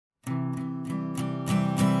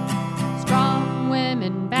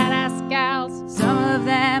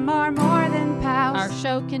them are more than pals. Our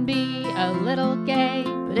show can be a little gay,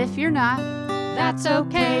 But if you're not, that's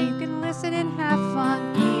okay. you can listen and have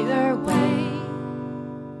fun either way.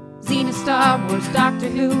 Xena, Star Wars, Doctor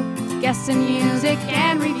Who, guests and music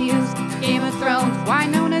and reviews. Game of Thrones,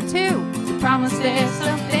 Winona too. We promise there's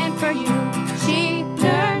something for you. She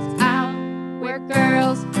nerds out. We're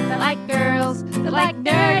girls that like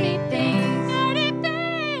nerdy things. Nerdy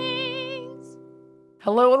things.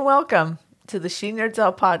 Hello and welcome to the She Nerds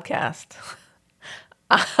Out podcast.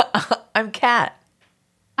 I'm Kat.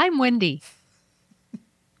 I'm Wendy.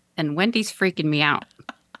 And Wendy's freaking me out.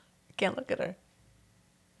 I can't look at her.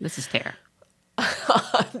 This is Tara.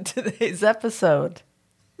 On today's episode,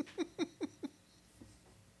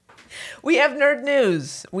 we have nerd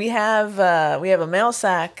news. We have a mail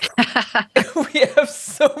sack. We have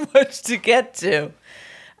so much to get to.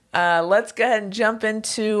 Let's go ahead and jump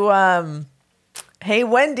into. Hey,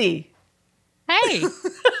 Wendy. Hey,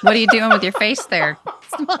 What are you doing with your face there?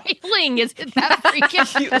 smiling. Is it that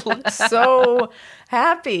freaking? You look so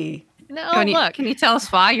happy. No, Can you tell us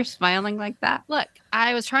why you're smiling like that? Look,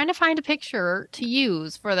 I was trying to find a picture to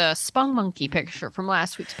use for the Spung Monkey picture from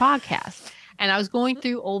last week's podcast. And I was going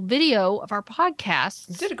through old video of our podcasts.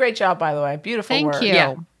 You did a great job, by the way. Beautiful Thank work. you.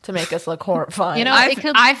 Yeah. To make us look horrifying. You know,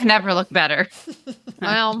 I've never looked better.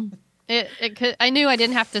 Well, it could. I knew I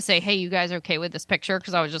didn't have to say, "Hey, you guys are okay with this picture?"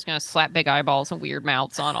 Because I was just going to slap big eyeballs and weird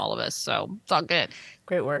mouths on all of us. So it's all good.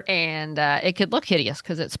 Great work. And it could look hideous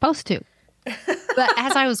because it's supposed to. But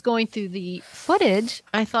as I was going through the footage,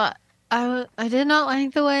 I thought I did not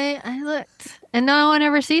like the way I looked, and no one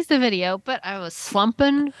ever sees the video. But I was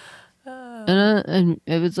slumping. And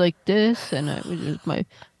it was like this, and I was just, my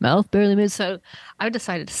mouth barely moved. So I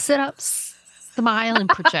decided to sit up, smile, and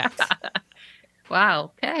project.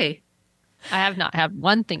 Wow. Okay. I have not had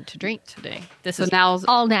one thing to drink today. This So is now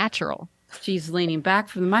all natural. she's leaning back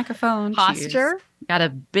from the microphone. Posture. She's got a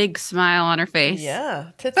big smile on her face.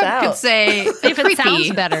 Yeah, tits Some out. could say If a it creepy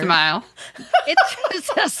sounds better. smile. It's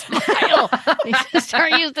just a smile. You just are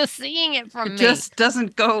used to seeing it from It me. just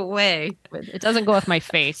doesn't go away. It doesn't go with my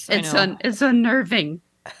face. It's unnerving.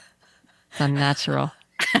 It's unnatural.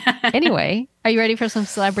 Anyway, are you ready for some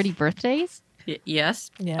celebrity birthdays?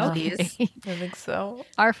 Yes. Yeah. Please. I think so.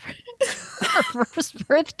 Our first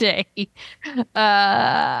birthday.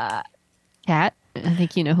 Kat, I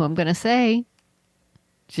think you know who I'm going to say.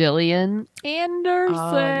 Jillian Anderson.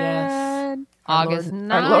 Oh, yes. August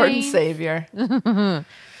Our Lord and 9th. Savior.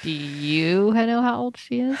 Do you know how old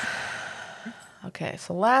she is? Okay,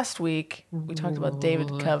 so last week we talked about David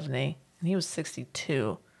Duchovny, and he was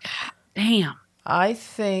 62. Damn. I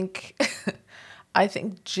think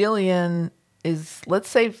Jillian is, let's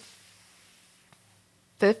say,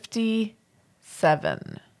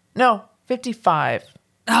 57. No, 55.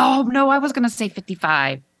 Oh, no, I was going to say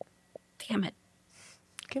 55. Damn it.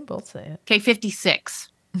 You can both say it. Okay, 56.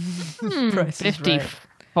 Price is right.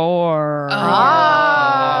 54.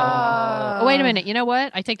 Ah. Oh, wait a minute. You know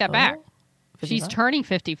what? I take that back. Oh, She's 55? turning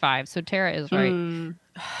 55, so Tara is right. Hmm.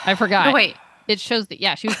 I forgot. Oh, wait. It shows that,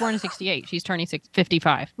 yeah, she was born in 68. She's turning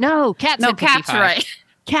 55. No, Kat No, said 55. Kat's right.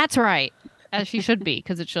 Kat's right, as she should be,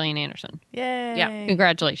 because it's Jillian Anderson. Yay. Yeah,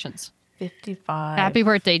 Congratulations. 55. Happy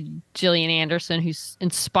birthday, Jillian Anderson, who's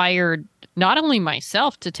inspired not only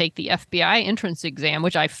myself to take the FBI entrance exam,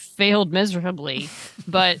 which I failed miserably,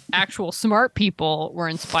 but actual smart people were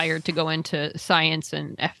inspired to go into science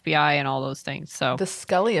and FBI and all those things. So, The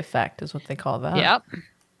Scully effect is what they call that. yep,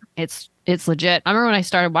 it's legit. I remember when I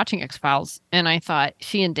started watching X-Files, and I thought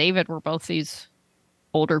she and David were both these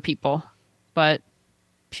older people, but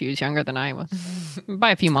she was younger than I was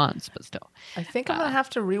by a few months, but still. I think I'm going to have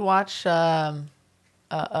to rewatch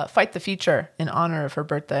Fight the Future in honor of her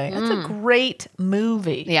birthday. That's a great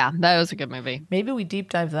movie. Yeah, that was a good movie. Maybe we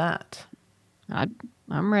deep dive that.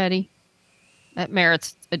 I'm ready. That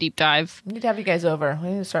merits a deep dive. We need to have you guys over. We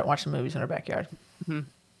need to start watching movies in our backyard.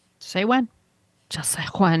 Say when. Just say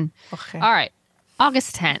when. Okay. All right.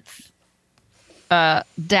 August 10th.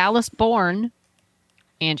 Dallas born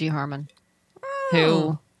Angie Harmon.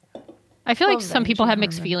 Who I feel like Love some people Angie have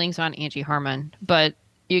mixed Harmon. feelings on Angie Harmon, but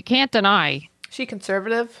you can't deny. She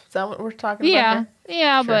conservative? Is that what we're talking Yeah. about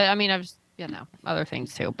Yeah, Sure. but I mean I've other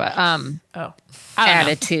things too. But here? Oh. I don't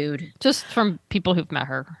know. Attitude. Just from people who've met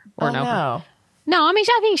her or know her. no. No, I mean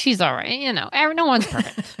I think she's all right. You know, no one's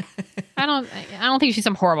perfect. I don't think she's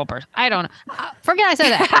some horrible person. I don't know. Forget I said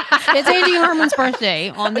that. It's Angie Harmon's birthday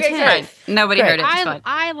on the Okay, 10th. great. Nobody Great. heard it. It's fine.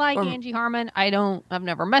 I like Angie Harmon. I've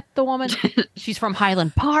never met the woman. She's from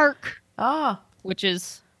Highland Park, Ah. which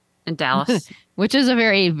is In Dallas. a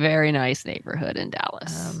very, very nice neighborhood in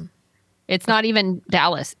Dallas. It's not even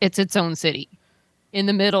Dallas. It's its own city. in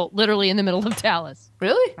the middle, literally in the middle of Dallas.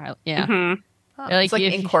 Really? Yeah. Mhm. Oh, Like, it's like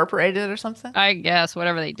if- incorporated or something? I guess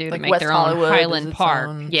whatever they do Like to make West their Hollywood own is Highland its Park.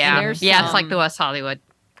 own- Yeah. There's Yeah, it's like some- the West Hollywood.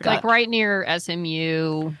 like right near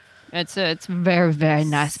SMU. It's a very, very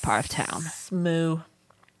nice part of town. Smoo.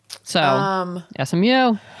 So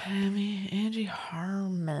SMU. Angie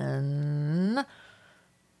Harmon.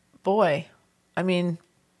 Boy, I mean,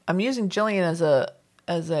 I'm using Jillian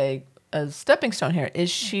as a stepping stone here.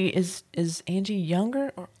 Is Angie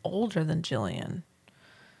younger or older than Jillian?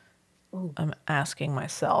 I'm asking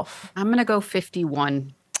myself. I'm going to go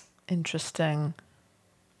 51. Interesting.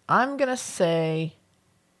 I'm going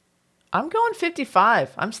going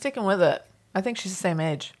 55. I'm sticking with it. I think she's the same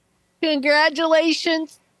age.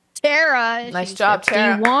 Congratulations, Tara. Nice She's job,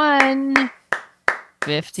 Tara. 51.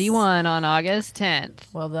 51 on August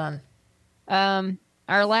 10th. Well done.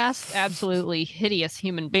 Our last absolutely hideous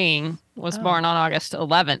human being was born on August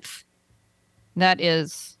 11th. That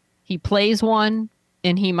is, he plays one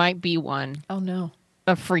and he might be one. Oh, no.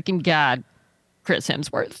 A freaking god, Chris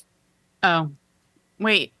Hemsworth. Oh.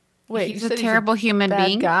 Wait, Wait, he's you a said terrible human bad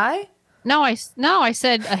being? guy? No, I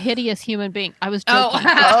said a hideous human being. I was Oh. joking.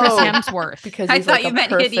 It's Chris Hemsworth. Because I he's thought like you a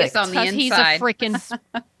meant hideous perfect on the Because he's a inside. freaking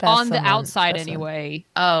on the specimen. outside anyway.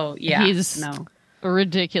 Oh, yeah. He's no.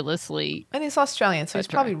 ridiculously. And he's Australian, so he's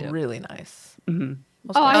probably Attractive. really nice. Mhm.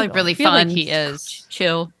 Most Oh, I Probably likely. really feel fun. like he is.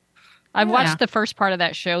 Chill. I've Yeah. watched the first part of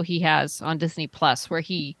that show he has on Disney Plus, where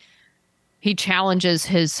he challenges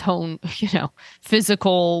his own,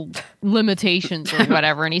 physical limitations or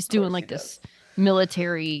whatever, and he's doing like this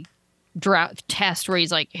military test where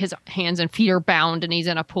he's like his hands and feet are bound, and he's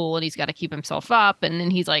in a pool, and he's got to keep himself up, and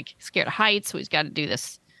then he's like scared of heights, so he's got to do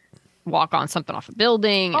this walk on something off a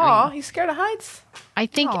building. Aw, he's scared of heights? I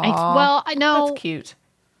think. Aw, I know. That's cute.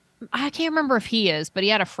 I can't remember if he is, but he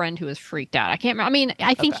had a friend who was freaked out. I can't remember. I mean,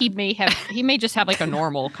 I think he may just have like a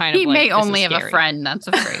normal kind of. He like, may this is only have a scary. friend that's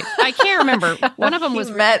afraid. I can't remember. One of them He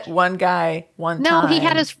was met one guy one no. time. He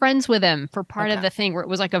had his friends with him for part of Okay. the thing where it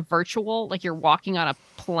was like a virtual, like you're walking on a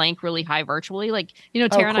plank really high virtually. Like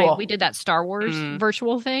Tara and I, cool. we did that Star Wars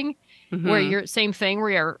virtual thing where you're same thing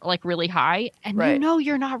where you're like really high and Right.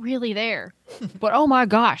 you're not really there. But oh my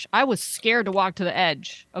gosh, I was scared to walk to the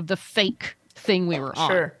edge of the fake thing we were on.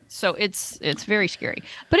 Sure. So it's very scary.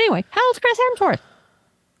 But anyway, how old's Chris Hemsworth?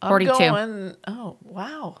 I'm 42. Going, oh,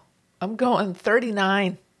 wow. I'm going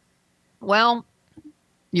 39. Well,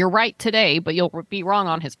 you're right today, but you'll be wrong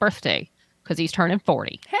on his birthday because he's turning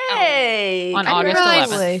 40. Hey! On August 11th.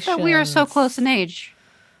 congratulations. But we are so close in age.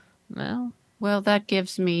 Well, Well, that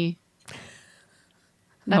gives me.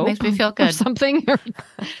 That hope makes me feel or good. something.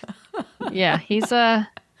 Yeah, he is a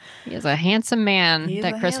handsome man, He is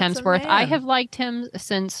that a Chris handsome Hemsworth. I man. have liked him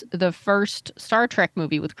since the first Star Trek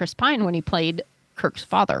movie with Chris Pine when he played Kirk's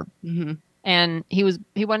father. Mhm. And he wasn't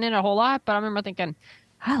in a whole lot, but I remember thinking,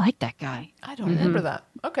 I like that guy. I don't remember that.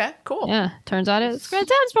 Okay, cool. Yeah, turns out it's Chris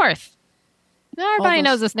Hemsworth. Everybody those-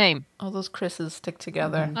 knows his name. All those Chris's stick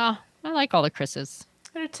together. Oh, I like all the Chris's.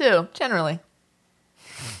 I do too, generally.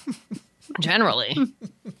 Generally.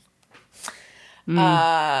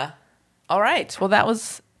 All right. Well, that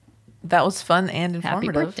was fun and Happy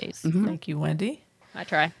informative. birthdays. Thank you, Wendy. I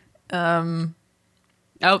try.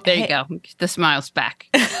 Oh, there you go. The smile's back.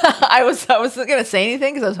 I wasn't gonna say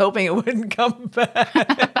anything because I was hoping it wouldn't come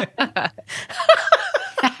back.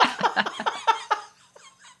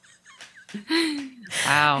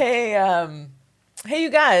 Wow. Hey, you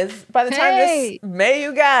guys! By the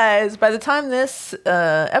time this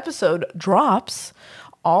episode drops,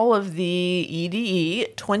 all of the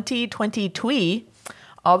EDE 2020 TWE,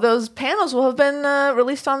 all those panels will have been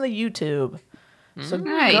released on the YouTube. So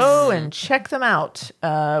Nice. go and check them out.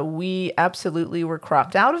 We absolutely were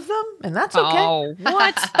cropped out of them, and that's okay. Oh,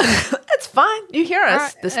 what? That's fine. You hear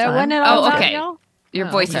us this time. When it all Oh, out, okay. y'all? Your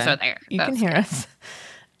voices okay. are there. You can That's hear good. us.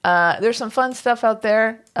 There's some fun stuff out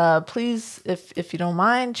there. Please, if you don't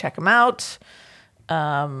mind, check them out.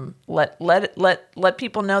 Let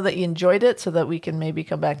people know that you enjoyed it, so that we can maybe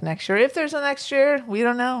come back next year. If there's a next year, we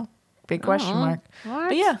don't know. Big question mark. What?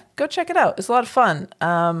 But yeah, go check it out. It's a lot of fun.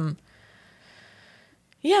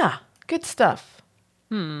 Yeah, good stuff.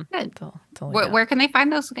 Good. That's all I got. Where can they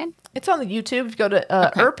find those again? It's on the YouTube. If you go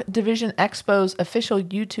to ERP Division Expo's official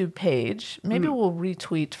YouTube page, maybe we'll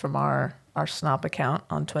retweet from our SNOP account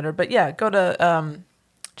on Twitter. But yeah, go to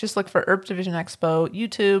just look for ERP Division Expo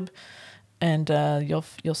YouTube, and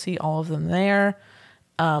you'll see all of them there.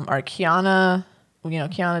 Our Kiana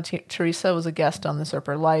Teresa was a guest on this ERP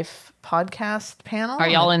Life podcast panel. Are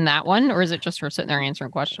y'all in that one, or is it just her sitting there answering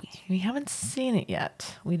questions? We haven't seen it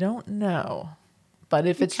yet. We don't know. But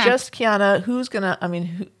if it's Okay. just Kiana, who's gonna? I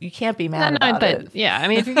mean, you can't be mad about but it. yeah, I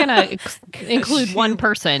mean, if you're gonna include one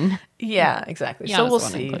person, Yeah, exactly. Yeah, So that's we'll the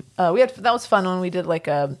one I see. include. We had that was fun when we did like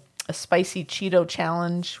a spicy Cheeto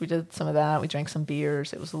challenge. We did some of that. We drank some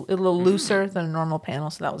beers. It was a little looser than a normal panel,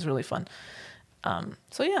 so that was really fun.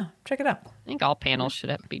 So yeah, check it out. I think all panels should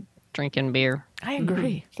have to be drinking beer. I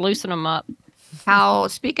agree. Loosen them up.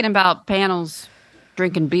 Speaking about panels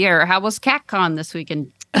drinking beer, how was CatCon this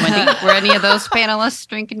weekend, Wendy? Were any of those panelists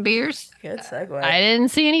drinking beers? Good segue. I didn't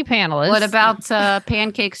see any panelists. What about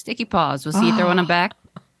Pancake Sticky Paws? Was he throwing them back?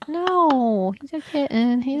 No, he's a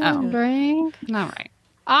kitten. He doesn't drink. All right.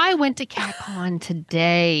 I went to CatCon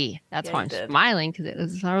today. That's Yeah, why you I'm did. smiling,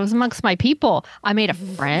 because I was amongst my people. I made a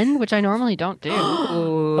friend, which I normally don't do.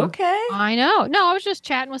 Okay. I know. No, I was just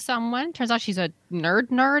chatting with someone. Turns out she's a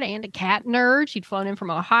nerd and a cat nerd. She'd flown in from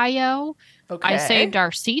Ohio. Okay. I saved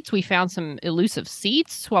our seats. We found some elusive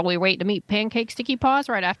seats while we wait to meet Pancake Sticky Paws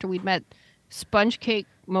right after we'd met Sponge Cake,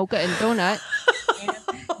 Mocha, and Donut.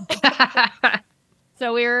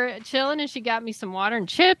 So we were chilling, and she got me some water and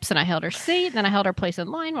chips, and I held her seat. And then I held her place in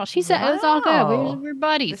line while she said it was all good. Wow. We were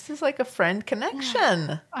buddies. This is like a friend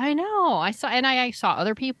connection. I know. I saw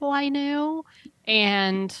other people I knew,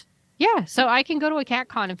 and yeah. So I can go to a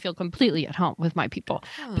CatCon and feel completely at home with my people.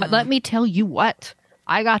 But let me tell you what.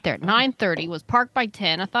 I got there at 9:30. Was parked by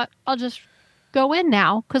 10. I thought I'll just go in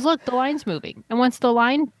now because look, the line's moving, and once the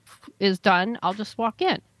line is done, I'll just walk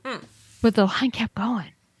in. But the line kept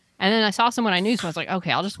going. And then I saw someone I knew, so I was like,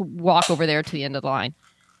 okay, I'll just walk over there to the end of the line.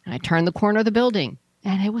 And I turned the corner of the building,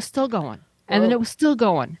 and it was still going. And then Whoa. it was still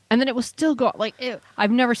going. And then it was still going. Like,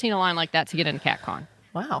 I've never seen a line like that to get into CatCon.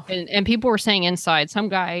 Wow. And people were saying inside, some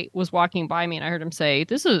guy was walking by me, and I heard him say,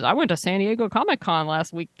 I went to San Diego Comic-Con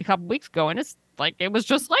last week, a couple weeks ago, and it's like, it was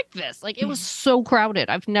just like this. Like, it was so crowded.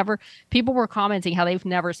 People were commenting how they've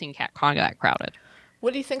never seen CatCon that crowded.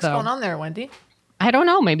 What do you think's So- going on there, Wendy? I don't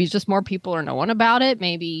know. Maybe it's just more people are knowing about it.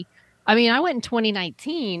 Maybe. I mean, I went in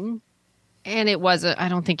 2019 and I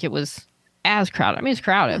don't think it was as crowded. I mean, it's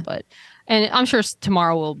crowded, and I'm sure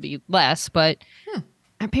tomorrow will be less, but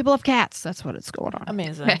and people have cats. That's what it's going on.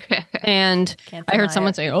 Amazing. And Can't I heard deny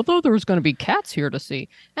someone it. say, although there was going to be cats here to see.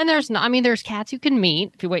 And there's not, I mean, there's cats you can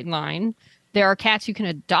meet if you wait in line. There are cats you can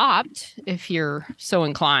adopt if you're so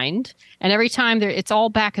inclined. And every time it's all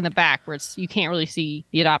back in the back where you can't really see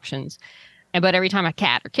the adoptions. But every time a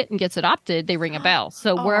cat or kitten gets adopted, they ring a bell.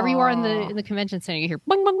 So wherever you are in the convention center, you hear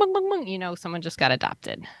bung, bung, bung, bung, bung. Someone just got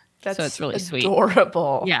adopted. That's so it's really sweet.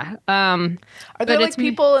 Adorable. Yeah. Are but there like it's-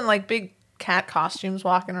 people in like big cat costumes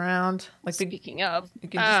walking around? Like big, Speaking of, you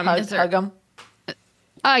can just hug them.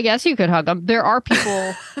 I guess you could hug them. There are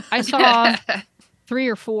people. I saw 3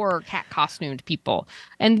 or 4 cat costumed people,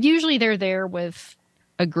 and usually they're there with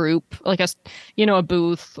a group, like a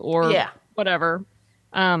booth or whatever.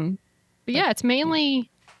 But yeah,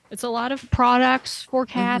 it's a lot of products for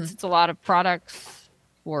cats. It's a lot of products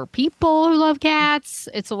for people who love cats.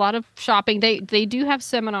 It's a lot of shopping. They do have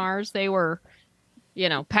seminars. They were,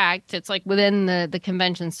 packed. It's like within the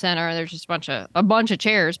convention center. There's just a bunch of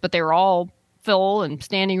chairs, but they were all full and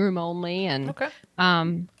standing room only. And Okay.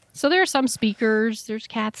 so there are some speakers. There's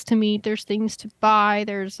cats to meet. There's things to buy.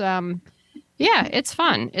 There's it's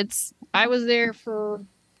fun. I was there for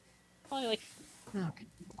probably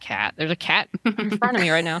cat. There's a cat in front of me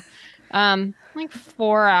right now. Like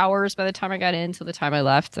 4 hours by the time I got in till the time I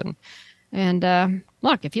left. And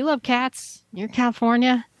look, if you love cats, you're in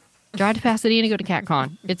California, drive to Pasadena, go to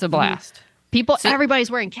CatCon. It's a blast.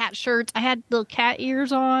 Everybody's wearing cat shirts. I had little cat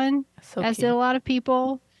ears on, So as cute. did a lot of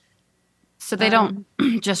people. So they don't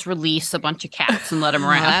just release a bunch of cats and let them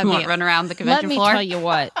run around the Let convention me floor? tell you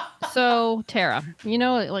what. So, Tara,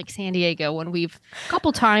 like San Diego, when a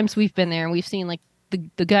couple times we've been there and we've seen like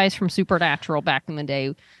the guys from Supernatural back in the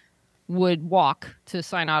day would walk to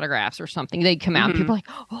sign autographs or something. They'd come out and people are like,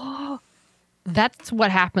 oh, that's what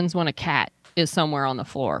happens when a cat is somewhere on the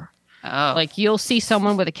floor. Oh. Like you'll see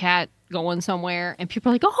someone with a cat going somewhere and people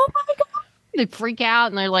are like, oh my God. They freak out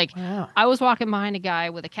and they're like, Wow. I was walking behind a guy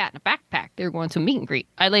with a cat in a backpack. They were going to a meet and greet.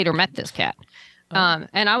 I later met this cat. And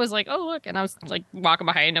I was like, oh, look. And I was like walking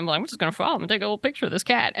behind him. Like, I'm just going to follow him and take a little picture of this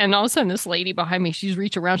cat. And all of a sudden, this lady behind me, she's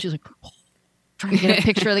reaching around. She's like, trying to get a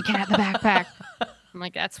picture of the cat in the backpack. I'm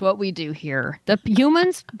like, that's what we do here. The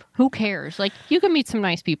humans, who cares? Like, you can meet some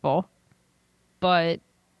nice people, but,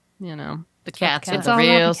 The cats are It's the all about the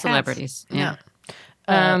real cats. celebrities. Yeah.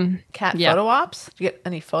 Cat yeah. photo ops? Did you get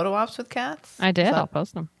any photo ops with cats? I did. Is that- I'll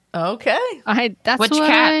post them. Okay. That's Which what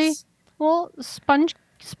cats? Well, sponge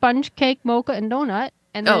cake, mocha, and donut,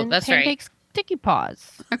 and Oh, then that's right. sticky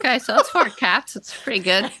paws. Okay, so that's for cats. It's pretty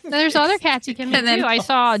good. There's other cats you can meet And then- too. I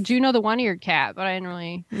saw Juno the one-eared cat, but I didn't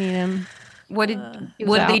really meet him. What did He was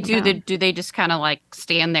what do out they and do? about. Do they just kind of like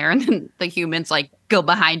stand there and then the humans like go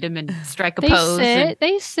behind them and strike a They pose? sit.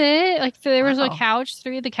 They sit. Like there was a Wow. couch.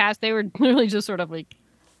 3 of the cats. They were literally just sort of like.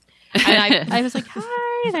 And I was like,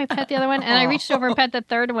 hi, and I pet the other one, and I reached over and pet the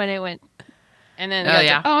third one. It went, and then the Oh, guy's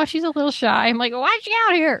yeah. like, oh, she's a little shy. I'm like, why'd she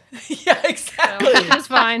out here? Yeah, exactly. It's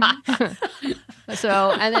fine.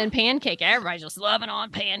 So, and then Pancake. Everybody's just loving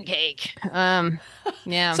on Pancake.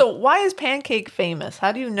 Yeah. So why is Pancake famous?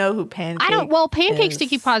 How do you know who Pancake? I don't. Well, Pancake is?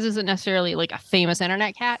 Sticky Paws isn't necessarily like a famous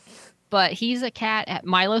internet cat, but he's a cat at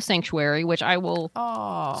Milo Sanctuary, which I will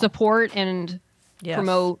Oh, support and yes.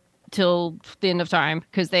 promote till the end of time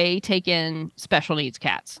because they take in special needs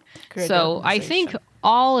cats. Great So I think organization.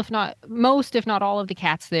 all, if not most, if not all of the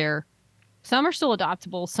cats there, some are still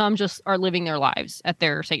adoptable. Some just are living their lives at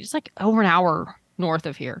their stage. It's like over an hour north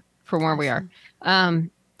of here from where we are.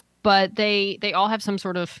 But they all have some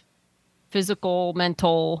sort of physical,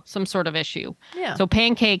 mental, some sort of issue. Yeah. So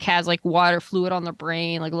Pancake has like water fluid on the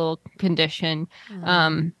brain, like a little condition.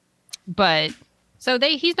 But so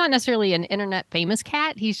he's not necessarily an internet famous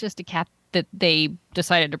cat. He's just a cat that they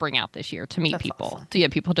decided to bring out this year to meet That's people, awesome. to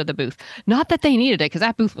get people to the booth. Not that they needed it because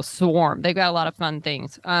that booth was swarmed. They got a lot of fun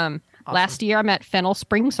things. Last year I met Fennel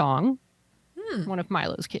Spring Song, one of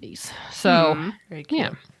Milo's kitties. So Very cute.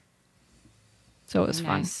 yeah. So it was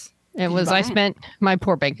fun. Nice. It was, I spent, my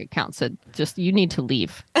poor bank account said, just, you need to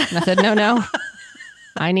leave. And I said, no.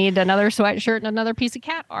 I need another sweatshirt and another piece of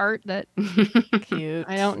cat art that Cute.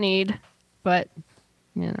 I don't need. But,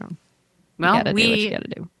 you know, you Well, gotta do what you gotta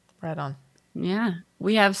do. Right on. Yeah,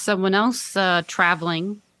 we have someone else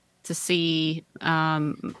traveling to see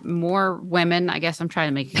more women. I guess I'm trying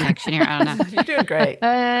to make a connection here. I don't know. You're doing great.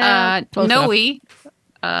 Close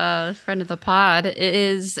Noe, friend of the pod,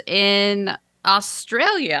 is in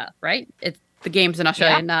Australia, right? The game's in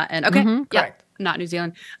Australia, Yeah. not in okay, Mhm. yeah, Correct. not New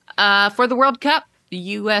Zealand. For the World Cup,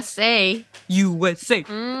 USA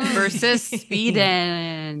versus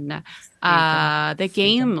Sweden. The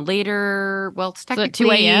game later, well, it's at 2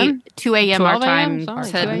 technically a.m.? 2 a.m. our 12 a.m.? time Something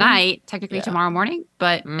like 2 a.m.? tonight, technically Yeah. tomorrow morning,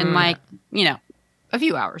 but in like, a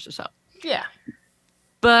few hours or so. Yeah.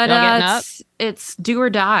 But Y'all getting up? it's do or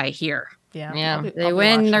die here. Yeah. Yeah. I'll be They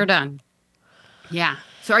win, watching. they're done. Yeah.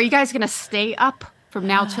 So are you guys going to stay up from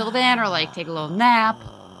now till then or like take a little nap?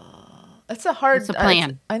 It's a hard What's the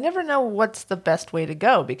plan? I never know what's the best way to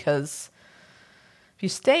go because if you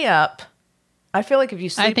stay up, I feel like if you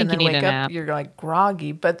sleep think and then you need wake a up, nap. you're like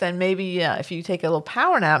groggy. But then maybe, if you take a little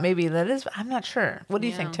power nap, maybe that is. I'm not sure. What do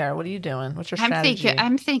you think, Tara? What are you doing? What's your strategy?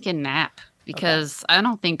 I'm thinking nap because I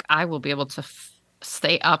don't think I will be able to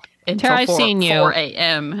stay up until Tara, I've 4, seen you. 4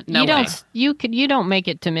 a.m. No way. You don't make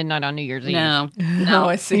it to midnight on New Year's Eve. No. No,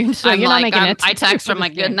 I see. So I'm you're like, not making it. I text from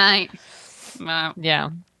like good night.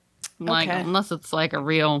 Yeah. Like Okay. unless it's like a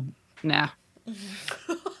real nah.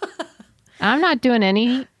 I'm not doing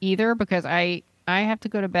any either because I have to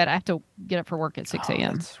go to bed. I have to get up for work at 6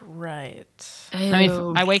 a.m. That's right. I mean,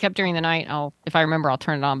 if I wake up during the night, if I remember, I'll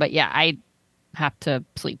turn it on. But yeah, I have to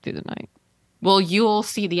sleep through the night. Well, you'll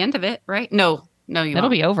see the end of it, right? No, you It'll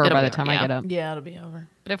won't. be over It'll by be the time over, I yeah. get up. Yeah, it'll be over.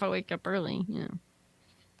 But if I wake up early,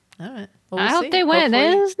 All right. Well, I we'll hope see. they win.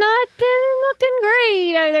 Hopefully- It's not been looking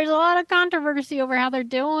great. There's a lot of controversy over how they're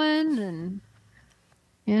doing, and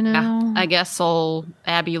you know, Yeah, I guess old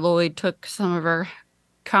Abby Lloyd took some of her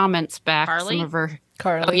comments back. Carly? Some of her.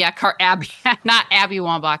 Carly. Oh yeah, Abby, not Abby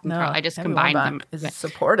Wambach and No, Carly. I just Abby combined Wambach them. is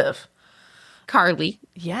supportive. Carly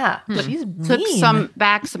Yeah, she's took mean. some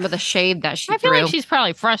of the shade that she I feel threw. like she's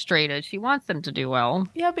probably frustrated. She wants them to do well.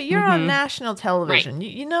 Yeah, but you're on national television.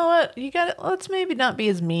 You know what? You got to let's maybe not be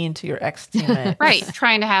as mean to your ex teammate. right,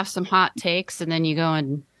 trying to have some hot takes, and then you go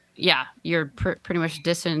and you're pretty much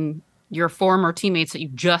dissing your former teammates that you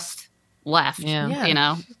just left. Yeah. You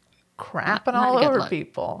know. Crapping Not all good over look.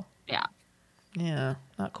 people. Yeah. Yeah,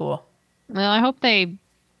 not cool. Well, I hope they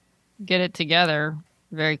get it together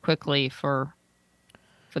very quickly for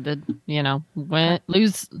the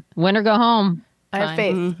win or go home. I have Fine.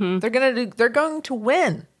 faith. Mm-hmm. They're going to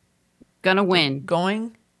win. Gonna win.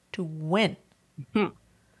 Going to win.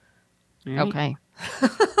 Okay.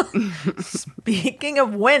 Speaking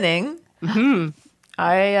of winning,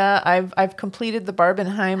 I've completed the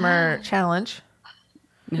Barbenheimer challenge.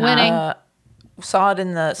 Winning. Saw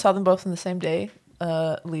them both on the same day.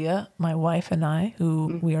 Leah, my wife, and I,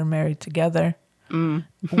 who we are married together. We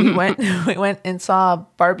went and saw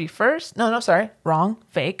Barbie first. No, sorry, wrong,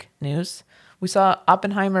 fake news. We saw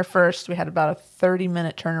Oppenheimer first. We had about a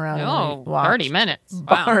 30-minute turnaround. and Oh, we watched 30 minutes.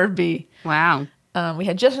 Wow. Barbie. Wow. We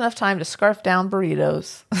had just enough time to scarf down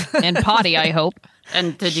burritos. And potty, I hope.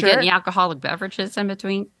 And did you Sure. get any alcoholic beverages in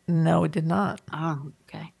between? No, we did not. Oh,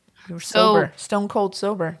 okay. We were So- sober, stone cold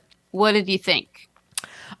sober. What did you think?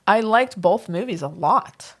 I liked both movies a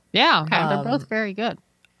lot. Yeah, they're both very good.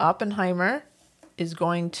 Oppenheimer is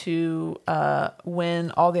going to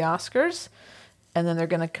win all the Oscars, and then they're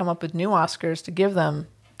going to come up with new Oscars to give them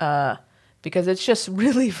because it's just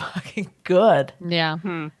really fucking good. Yeah.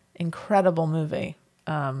 Incredible movie.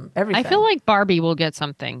 Everything. I feel like Barbie will get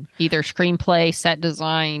something, either screenplay, set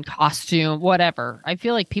design, costume, whatever. I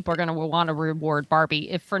feel like people are going to want to reward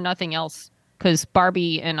Barbie, if for nothing else, because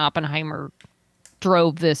Barbie and Oppenheimer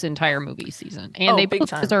drove this entire movie season, and they big both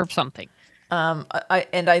time. deserve something. I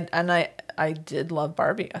did love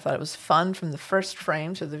Barbie. I thought it was fun from the first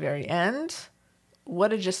frame to the very end.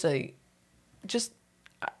 What a just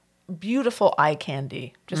beautiful eye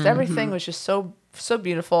candy. Just everything was just so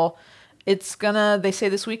beautiful. They say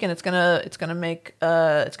this weekend it's gonna reach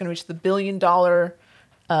the $1 billion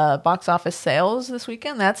box office sales this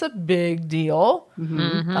weekend. That's a big deal.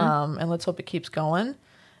 And let's hope it keeps going.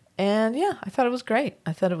 And yeah, I thought it was great.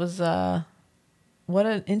 I thought it was what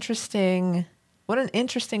an interesting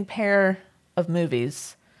pair of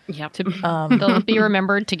movies. Yep. They'll be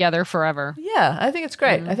remembered together forever. Yeah, I think it's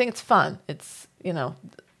great. I think it's fun. It's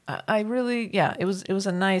I really it was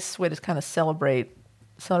a nice way to kind of celebrate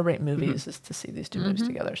movies is to see these two movies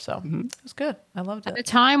together. So it was good. I loved At a it.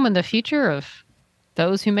 time when the future of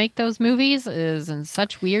those who make those movies is in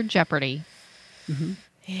such weird jeopardy.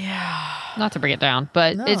 Yeah. Not to bring it down,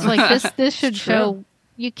 but No. it's like this should It's true. show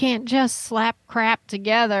you can't just slap crap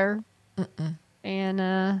together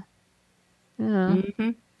and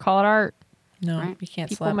call it art. No, Right. you can't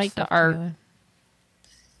People slap make the stuff art. together.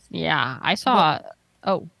 Yeah, I saw.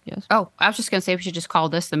 Oh yes. Oh, I was just going to say we should just call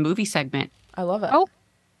this the movie segment I love it. Oh.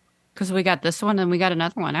 because we got this one and we got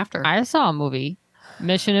another one after. I saw a movie,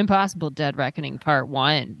 Mission Impossible: Dead Reckoning Part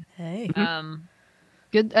 1. Hey.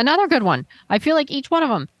 Good, another good one. I feel like each one of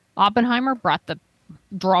them. Oppenheimer brought the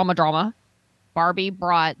drama. Barbie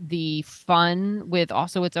brought the fun with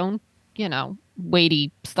also its own,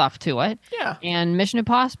 weighty stuff to it. Yeah. And Mission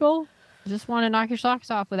Impossible, just want to knock your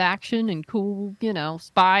socks off with action and cool,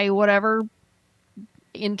 spy, whatever,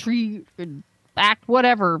 intrigue, act,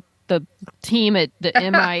 whatever. The team at the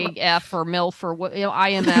MIF or MILF or what,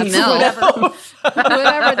 IMF,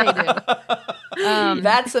 whatever they do.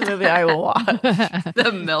 That's a movie I will watch.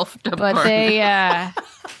 The MILF But department. they,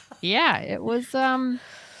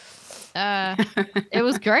 it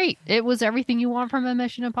was great. It was everything you want from a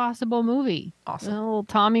Mission Impossible movie. Awesome. Little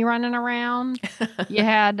Tommy running around. You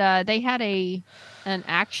had, they had an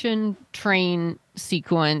action train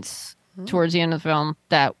sequence towards the end of the film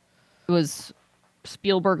that was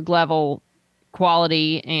Spielberg level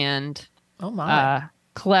quality and Oh my.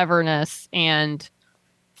 cleverness and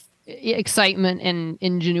excitement and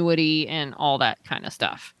ingenuity and all that kind of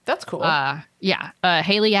stuff. That's cool.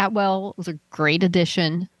 Haley Atwell was a great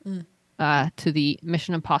addition to the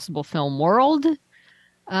Mission Impossible film world.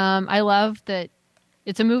 I love that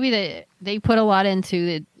it's a movie that they put a lot into.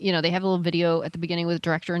 That they have a little video at the beginning with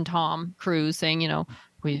director and Tom Cruise saying,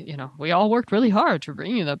 we all worked really hard to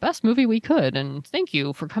bring you the best movie we could, and thank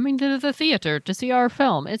you for coming to the theater to see our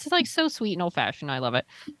film. It's like so sweet and old fashioned. I love it,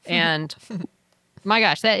 and my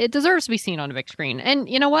gosh, that it deserves to be seen on a big screen. And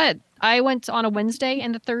you know what? I went on a Wednesday,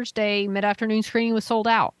 and the Thursday mid-afternoon screening was sold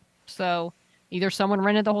out. So either someone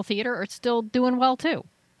rented the whole theater, or it's still doing well too.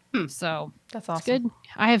 So That's it's awesome. good.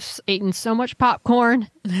 I have eaten so much popcorn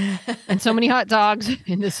and so many hot dogs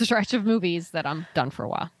in this stretch of movies that I'm done for a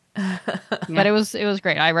while. But it was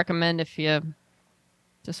great. I recommend if you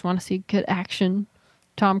just want to see good action,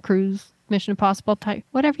 Tom Cruise, Mission Impossible type,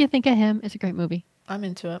 whatever you think of him, it's a great movie. I'm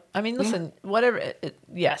into it. I mean, listen, whatever.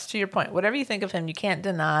 Yes, to your point, whatever you think of him, you can't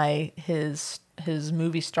deny his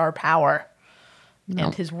movie star power,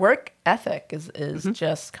 and his work ethic is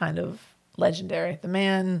just kind of legendary. The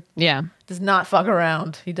man does not fuck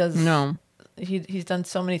around. He does. No. He's done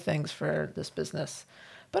so many things for this business,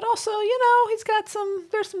 but also, he's got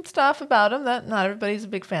there's some stuff about him that not everybody's a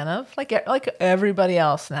big fan of, like everybody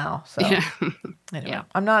else now. So anyway,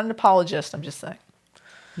 I'm not an apologist. I'm just saying.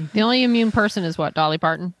 The only immune person is what? Dolly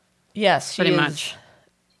Parton? Yes, Pretty much.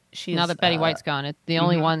 She Now is, that Betty White's gone, the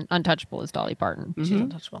only one untouchable is Dolly Parton. she's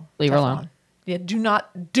untouchable. Leave her Tough alone. one. Yeah, do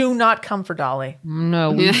not come for Dolly.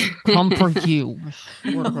 No, we come for you.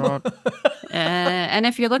 Swear to God. And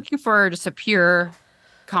if you're looking for just a pure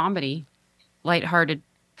comedy, lighthearted,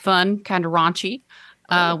 fun, kind of raunchy,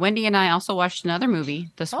 Wendy and I also watched another movie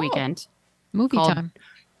this weekend Movie called time.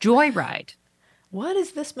 Joyride. What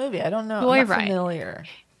is this movie? I don't know. I'm Joyride. not familiar.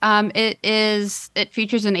 It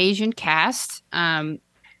features an Asian cast, and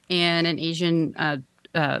an Asian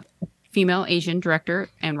female Asian director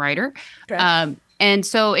and writer. Okay. And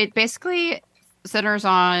so it basically centers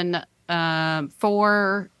on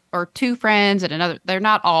four or two friends and another. They're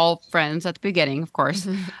not all friends at the beginning, of course,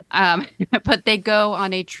 but they go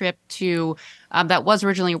on a trip to that was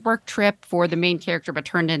originally a work trip for the main character, but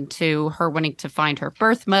turned into her wanting to find her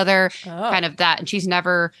birth mother, kind of that. And she's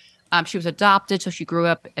never, she was adopted, so she grew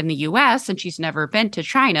up in the U.S. and she's never been to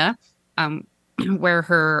China, where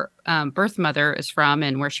her birth mother is from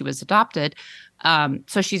and where she was adopted.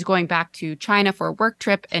 So she's going back to China for a work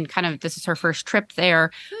trip, and kind of this is her first trip there,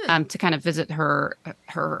 to kind of visit her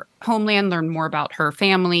homeland, learn more about her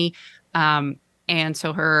family. And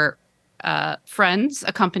so her friends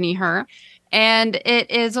accompany her. And it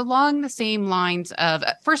is along the same lines of,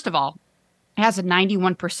 first of all, it has a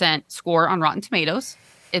 91% score on Rotten Tomatoes.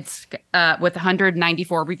 It's with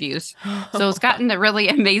 194 reviews. So it's gotten a really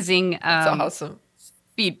amazing That's awesome.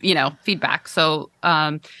 feedback. So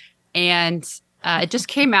it just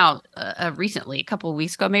came out recently, a couple of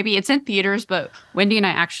weeks ago, maybe. It's in theaters, but Wendy and I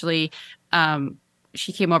actually,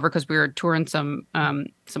 she came over because we were touring some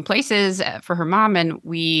places for her mom, and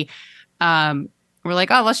we're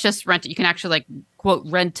like, oh, let's just rent it. You can actually like quote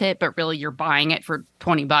rent it, but really you're buying it for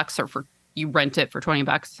 $20, or you rent it for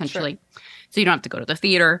 $20 essentially. Sure. So you don't have to go to the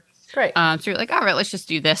theater. Great. So you're like, all right, let's just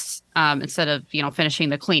do this instead of finishing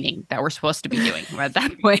the cleaning that we're supposed to be doing at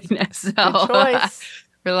that point. So Good choice.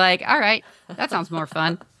 we're like, all right, that sounds more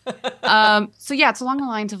fun. So yeah, it's along the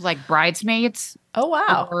lines of like Bridesmaids. Oh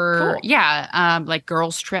wow. Or cool. yeah, like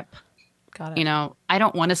Girls Trip. Got it. I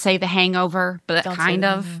don't want to say The Hangover, but that Don't kind say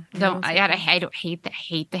of don't. I don't hate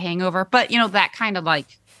The Hangover, but that kind of like.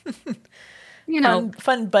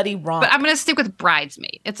 Fun buddy romp. But I'm going to stick with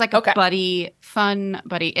Bridesmaid. It's like a fun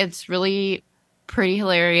buddy. It's really pretty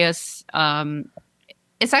hilarious.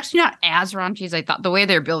 It's actually not as raunchy as I thought. The way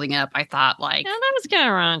they're building it up, I thought like... Yeah, that was kind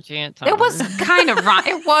of raunchy at times. It was kind of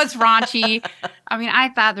it was raunchy. I mean, I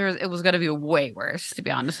thought it was going to be way worse, to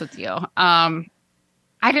be honest with you. I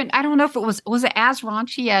don't know if it was it as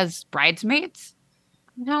raunchy as Bridesmaids?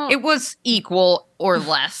 No. It was equal or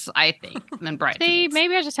less, I think, than Bridesmaids. See,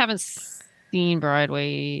 maybe I just haven't seen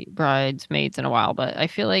Bridesmaids in a while, but I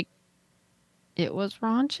feel like it was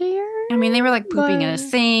raunchier. I mean, they were like pooping in a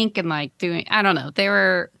sink and like doing, I don't know.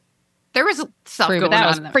 There was stuff going on. That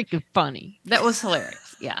was freaking funny. That was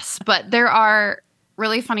hilarious. Yes. But there are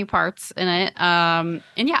really funny parts in it. And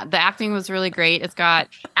yeah, the acting was really great. It's got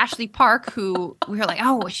Ashley Park, who we were like,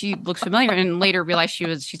 oh, she looks familiar. And later realized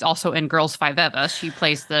she's also in Girls Five Eva. She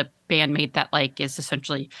plays the bandmate that like is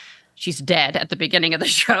essentially... She's dead at the beginning of the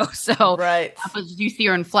show, so right. But you see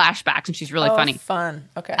her in flashbacks, and she's really funny. Fun.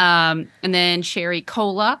 Okay. And then Sherry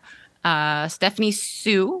Cola, Stephanie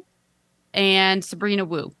Sue, and Sabrina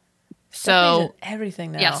Wu. So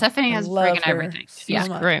everything now. Yeah, Stephanie has friggin' everything.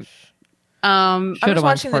 Yeah, great. I was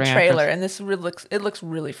watching the trailer, and this looks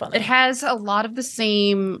really funny. It has a lot of the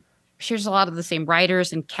same. Shares a lot of the same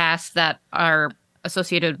writers and casts that are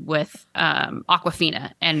associated with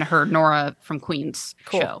Awkwafina and her Nora from Queens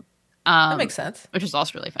show. That makes sense. Which is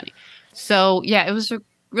also really funny. So yeah, it was a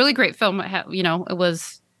really great film. It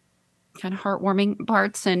was kind of heartwarming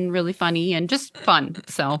parts and really funny and just fun.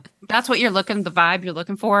 So that's what the vibe you're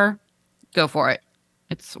looking for. Go for it.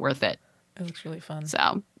 It's worth it. It looks really fun.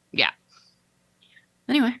 So yeah.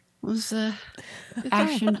 Anyway, it was a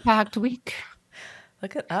action-packed week.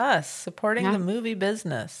 Look at us supporting the movie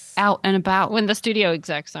business. Out and about. When the studio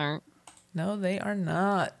execs aren't. No, they are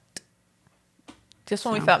not. Just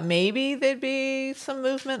when we thought maybe there'd be some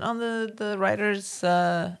movement on the writers'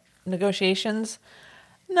 negotiations.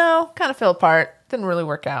 No, kind of fell apart. Didn't really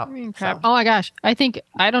work out. So. Oh my gosh. I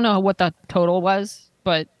don't know what the total was,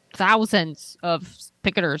 but thousands of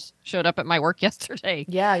picketers showed up at my work yesterday.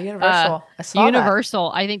 Yeah, Universal. I saw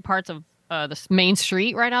Universal. I think parts of the main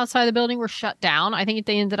street right outside the building were shut down. I think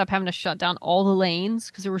they ended up having to shut down all the lanes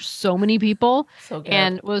because there were so many people. So good.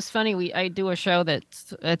 And it was funny. I do a show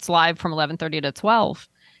it's live from 11:30 to 12,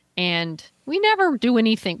 and we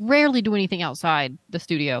rarely do anything outside the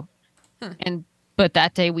studio. But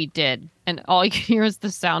that day we did, and all you can hear is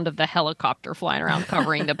the sound of the helicopter flying around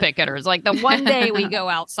covering the picketers. Like the one day we go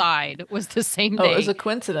outside was the same day. Oh, it was a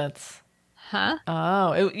coincidence. Huh?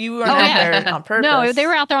 Oh, you weren't out there on purpose. No, they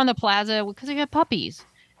were out there on the plaza because they had puppies.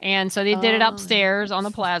 And so they did it upstairs on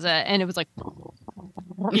the plaza, and it was like,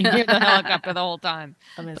 you hear the helicopter the whole time.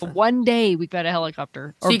 The one day we got a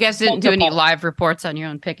helicopter. So you guys didn't do any live reports on your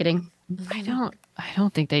own picketing? I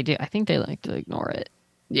don't think they do. I think they like to ignore it.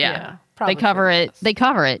 Yeah. Probably they cover true, it. yes. They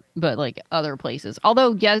cover it, but like other places.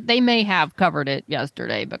 Although, yeah, they may have covered it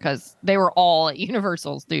yesterday because they were all at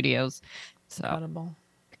Universal Studios. So Incredible.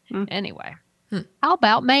 anyway, how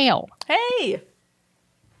about mail? Hey,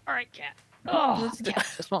 All right, cat. Oh, Let's do- cat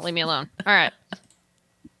just won't leave me alone. All right,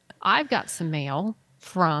 I've got some mail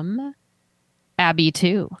from Abby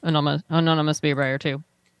too, anonymous beer too,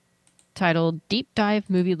 titled "Deep Dive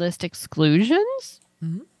Movie List Exclusions."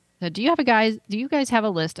 Mhm. Now, do you guys have a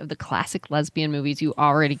list of the classic lesbian movies you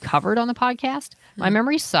already covered on the podcast? My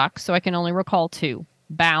memory sucks, so I can only recall two: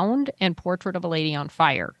 Bound and Portrait of a Lady on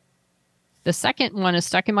Fire. The second one is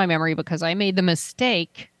stuck in my memory because I made the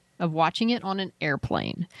mistake of watching it on an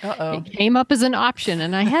airplane. Uh-oh. It came up as an option,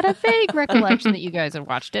 and I had a vague recollection that you guys had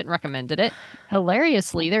watched it and recommended it.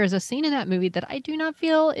 Hilariously, there is a scene in that movie that I do not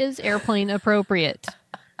feel is airplane appropriate.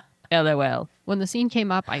 LOL. When the scene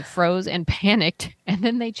came up, I froze and panicked, and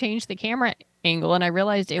then they changed the camera angle, and I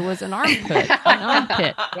realized it was an armpit.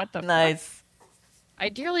 What the fuck? Nice. I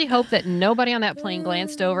dearly hope that nobody on that plane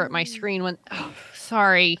glanced over at my screen when... Oh,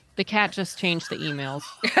 sorry. The cat just changed the emails.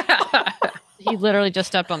 He literally just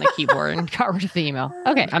stepped on the keyboard and got rid of the email.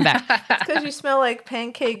 Okay, I'm back. It's because you smell like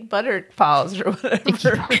pancake butter paws or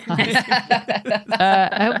whatever.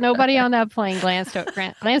 I hope nobody on that plane glanced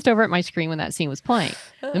over at my screen when that scene was playing.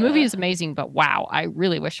 The movie is amazing, but wow, I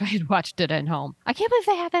really wish I had watched it at home. I can't believe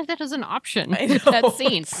they had that as an option. I know. That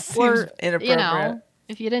scene. It seems Or, inappropriate.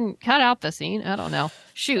 if you didn't cut out the scene, I don't know.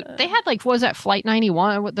 Shoot, they had like, what was that Flight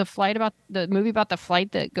 91? The movie about the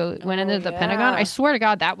flight that went into the Pentagon. yeah. I swear to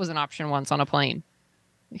God, that was an option once on a plane.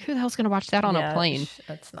 Like, who the hell's going to watch that on a plane?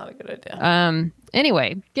 That's not a good idea.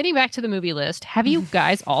 Anyway, getting back to the movie list, have you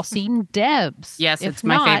guys all seen Debs? Yes, If it's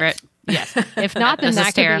my not- favorite. Yes. If not, then This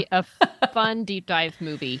is that could Tara. be a fun deep dive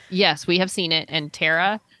movie. Yes, we have seen it. And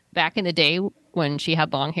Tara, back in the day when she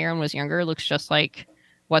had long hair and was younger, looks just like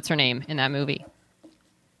what's her name in that movie?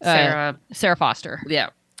 Sarah Foster. Yeah.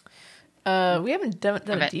 We haven't done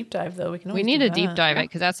a deep dive though. We can. We Always need do to deep that. dive it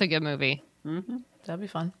because that's a good movie. That'd be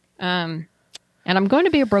fun. And I'm going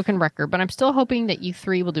to be a broken record, but I'm still hoping that you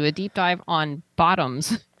three will do a deep dive on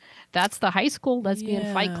Bottoms. That's the high school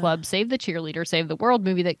lesbian fight club, Save the Cheerleader, Save the World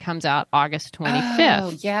movie that comes out August 25th.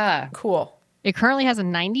 Oh, yeah. Cool. It currently has a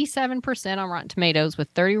 97% on Rotten Tomatoes with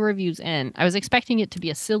 30 reviews in. I was expecting it to be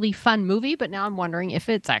a silly, fun movie, but now I'm wondering if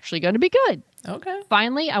it's actually going to be good. Okay.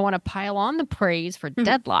 Finally, I want to pile on the praise for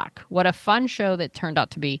Deadlock. What a fun show that turned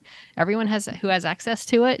out to be. Everyone who has access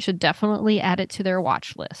to it should definitely add it to their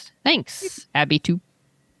watch list. Thanks, Abby too.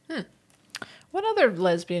 What other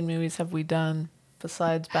lesbian movies have we done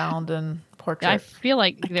besides Bound and Portrait? I feel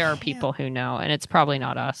like there are people who know, and it's probably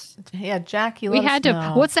not us. Yeah, Jackie. We let us had to. know.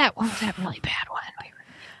 What was that really bad one?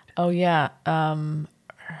 Oh yeah.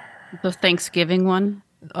 The Thanksgiving one.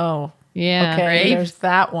 Oh. Yeah. Okay. right? There's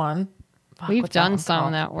that one. Fuck, We've what's that done one some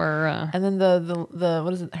called? that were And then the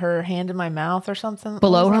what is it? Her hand in my mouth or something?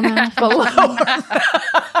 below her mouth. Below.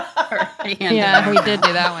 Yeah, we did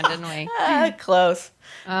do that one, didn't we? Close.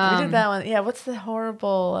 We did that one. Yeah. What's the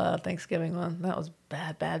horrible Thanksgiving one? That was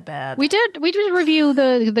bad. We did review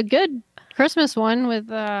the good Christmas one with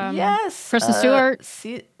yes. Kristen Stewart.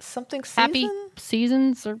 Something Happy season.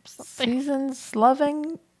 Seasons or something. Seasons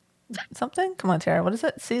loving something. Come on, Tara. What is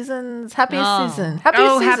it? Seasons. Happiest Oh. season.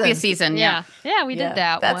 Happiest season. Happiest Season. Yeah. Yeah, we did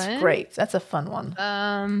that That's one. great. That's a fun one.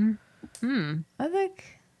 I think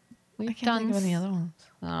We've I can't done think of any other ones.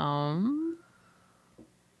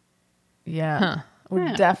 Yeah. Huh. We're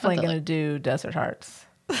Yeah, definitely that's going to do Desert Hearts.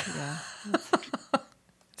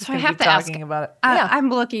 So I have to ask. About it. I'm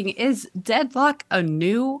looking. Is Deadlock a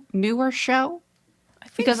newer show? I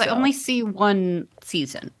think Because I so. only see one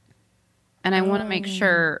season, and I want to make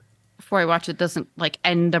sure before I watch it doesn't like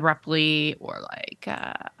end abruptly or like.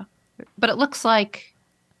 But it looks like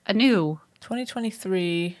a new.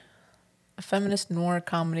 2023, a feminist noir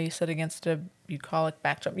comedy set against a bucolic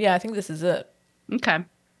backdrop. Yeah, I think this is it. Okay.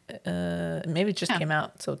 Maybe it just came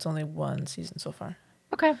out, so it's only one season so far.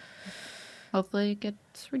 Okay. Hopefully it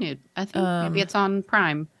gets renewed. I think maybe it's on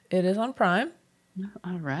Prime. It is on Prime.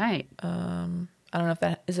 All right. I don't know if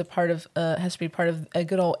that is a part of has to be part of a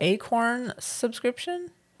good old Acorn subscription,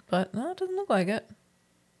 but no, it doesn't look like it.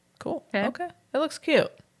 Cool. Okay. It looks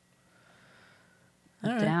cute.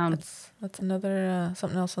 All right. Down. That's another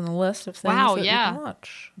something else on the list of things Wow, that yeah. we can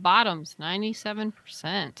watch. Bottoms,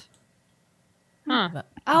 97%. Huh. That-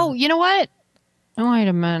 Oh, you know what? Oh, wait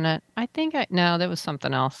a minute. No, that was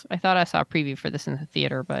something else. I thought I saw a preview for this in the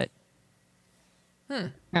theater, but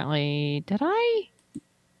apparently, did I?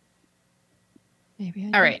 Maybe I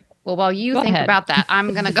All did. right. Well, while you Go think ahead. about that,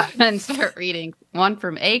 I'm going to go ahead and start reading one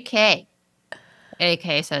from AK.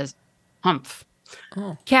 AK says, Humph.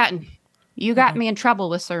 Oh. Captain, You got me in trouble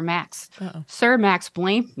with Sir Max. Uh-oh. Sir Max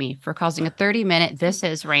blamed me for causing a 30-minute This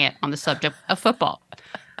Is rant on the subject of football.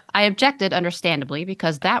 I objected, understandably,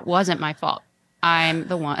 because that wasn't my fault. I'm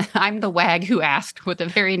the wag who asked, with a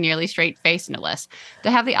very nearly straight face, no less, to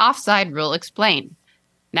have the offside rule explained.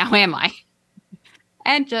 Now am I?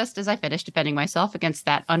 And just as I finished defending myself against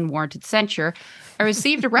that unwarranted censure, I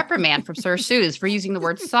received a reprimand from Sir Suze for using the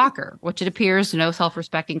word soccer, which it appears no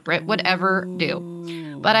self-respecting Brit would ever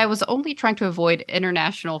do. But I was only trying to avoid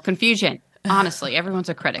international confusion. Honestly, everyone's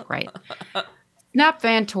a critic, right? SNOP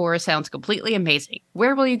Van Tour sounds completely amazing.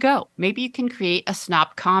 Where will you go? Maybe you can create a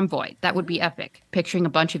SNOP convoy. That would be epic. Picturing a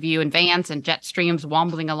bunch of you in vans and jet streams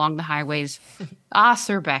wombling along the highways. Ah,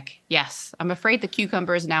 Sir Beck, yes. I'm afraid the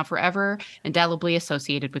cucumber is now forever indelibly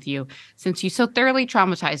associated with you, since you so thoroughly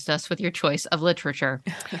traumatized us with your choice of literature.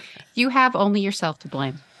 You have only yourself to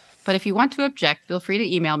blame. But if you want to object, feel free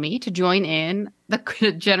to email me to join in the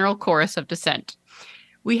general chorus of dissent.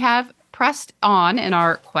 We have pressed on in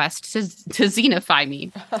our quest to xenify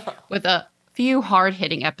me with a few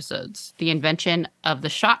hard-hitting episodes. The invention of the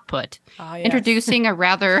shot put, introducing a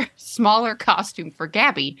rather smaller costume for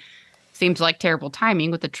Gabby. Seems like terrible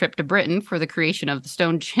timing with the trip to Britain for the creation of the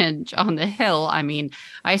Stonehenge on the hill. I mean,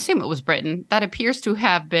 I assume it was Britain. That appears to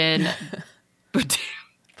have been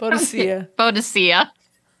Boadicea.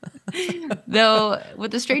 Though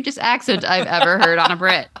with the strangest accent I've ever heard on a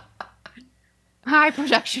Brit. High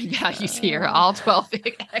production values here. All 12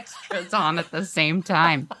 big extras on at the same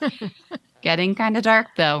time. Getting kind of dark,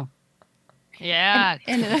 though. Yeah.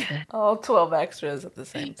 All 12 extras at the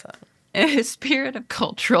same time. In a spirit of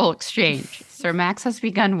cultural exchange, Sir Max has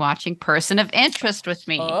begun watching Person of Interest with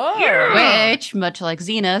me, which, much like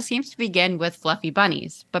Xena, seems to begin with fluffy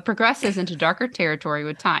bunnies, but progresses into darker territory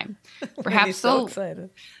with time. Perhaps so excited.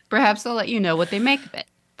 Perhaps they'll let you know what they make of it,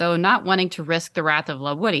 though not wanting to risk the wrath of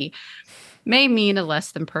La Woody may mean a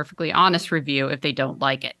less than perfectly honest review if they don't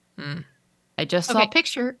like it. I just saw a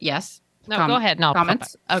picture. Yes. No, go ahead. No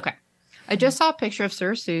comments. Okay. I just saw a picture of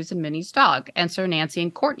Sir Suze and Minnie's dog and Sir Nancy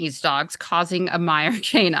and Courtney's dogs causing a mire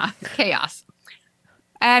chaos.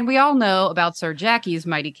 And we all know about Sir Jackie's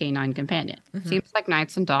mighty canine companion. Seems like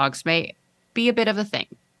knights and dogs may be a bit of a thing.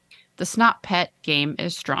 The SNOP pet game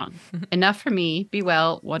is strong. Enough for me. Be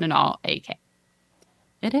well, one and all, AK.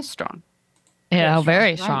 It is strong. Yeah,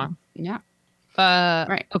 very strong. Yeah.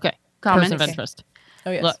 Right. Okay. Comments. Person of interest.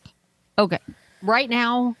 Oh, yes. Look. Okay. Right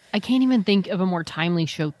now, I can't even think of a more timely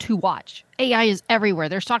show to watch. AI is everywhere.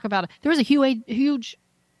 There's talk about it. There was a huge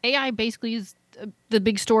AI basically is the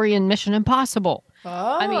big story in Mission Impossible.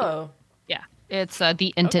 Oh. I mean, yeah, it's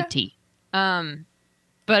the entity. Okay.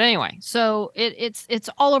 But anyway, so it's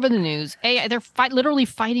all over the news. AI, they're literally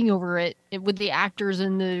fighting over it with the actors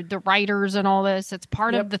and the writers and all this. It's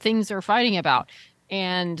part of the things they're fighting about.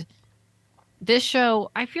 And this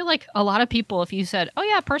show, I feel like a lot of people, if you said, "Oh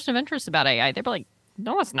yeah, person of interest about AI," they'd be like,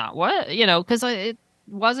 "No, it's not." What? You know, because it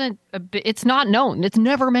wasn't. It's not known. It's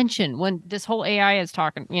never mentioned when this whole AI is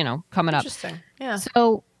talking. You know, coming up. Interesting. Yeah.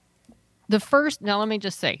 So now let me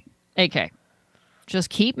just say, AK,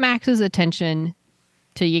 just keep Max's attention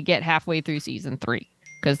till you get halfway through season 3,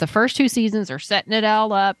 because the first 2 seasons are setting it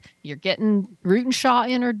all up. You're getting Root and Shaw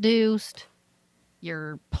introduced.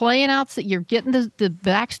 You're playing out, you're getting the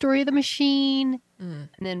backstory of the machine. And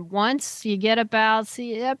then once you get about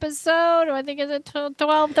episode, I think it's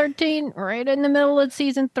 12, 13, right in the middle of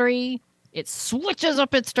season 3, it switches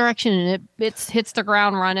up its direction and it hits the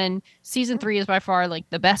ground running. Season 3 is by far like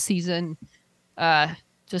the best season.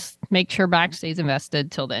 Just make sure Max stays invested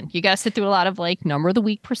till then. You got to sit through a lot of like number of the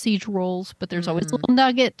week procedurals, but there's always little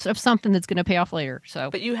nuggets of something that's going to pay off later. So,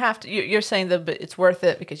 but you have to. You're saying that it's worth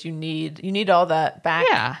it because you need all that back.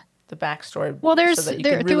 Yeah. The backstory. Well, there's so that you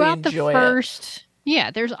can really throughout the first. It.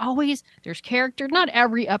 Yeah, there's character. Not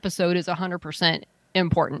every episode is 100%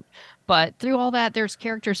 important, but through all that, there's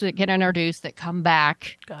characters that get introduced that come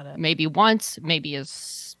back. Got it. Maybe once, maybe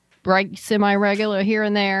as semi-regular here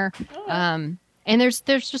and there. Oh. And there's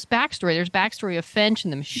just backstory. There's backstory of Finch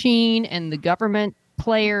and the machine and the government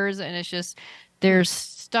players, and it's just there's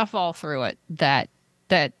stuff all through it that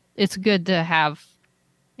it's good to have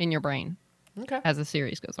in your brain. Okay. As the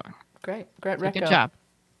series goes on. Great Good job.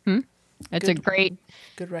 It's a great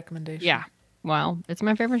good recommendation. Yeah. Well, it's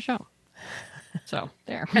my favorite show. So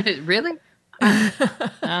there. Really? I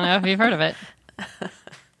don't know if you've heard of it.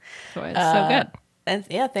 So it's so good. And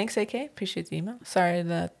yeah, thanks, AK. Appreciate the email. Sorry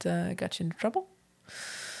that I got you into trouble.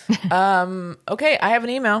 Okay, I have an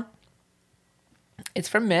email. It's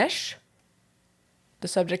from Mish. The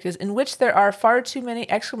subject is, in which there are far too many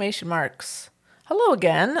exclamation marks. Hello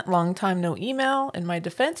again. Long time no email. In my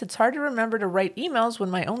defense, it's hard to remember to write emails when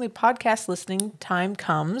my only podcast listening time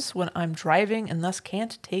comes when I'm driving and thus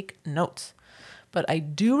can't take notes. But I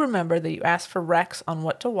do remember that you asked for recs on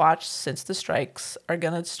what to watch since the strikes are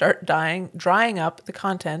going to start drying up the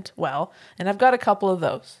content well, and I've got a couple of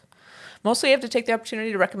those. Mostly I have to take the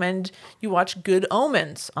opportunity to recommend you watch Good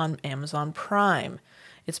Omens on Amazon Prime.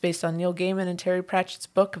 It's based on Neil Gaiman and Terry Pratchett's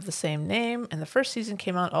book of the same name, and the first season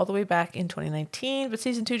came out all the way back in 2019, but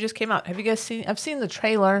season 2 just came out. Have you guys seen? I've seen the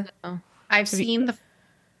trailer. I've seen the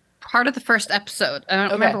part of the first episode. I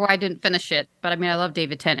don't remember why I didn't finish it, but I mean, I love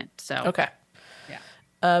David Tennant, so. Okay.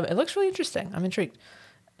 Yeah. It looks really interesting. I'm intrigued.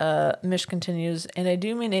 Mish continues, and I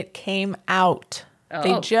do mean it came out. Oh.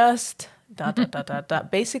 They just... ...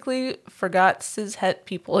 basically forgot cishet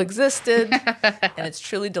people existed, and it's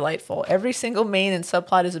truly delightful. Every single main and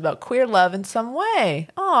subplot is about queer love in some way.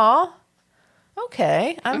 Aw,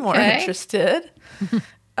 okay, I'm more interested.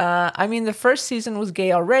 I mean, the first season was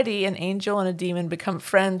gay already. An angel and a demon become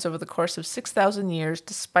friends over the course of 6,000 years,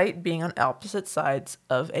 despite being on opposite sides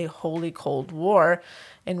of a holy cold war,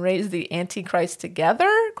 and raise the Antichrist together? ?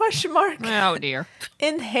 Oh, dear.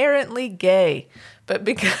 Inherently gay. But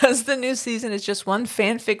because the new season is just one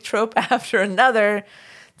fanfic trope after another,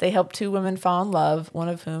 they help two women fall in love, one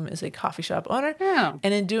of whom is a coffee shop owner. Yeah.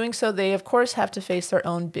 And in doing so, they, of course, have to face their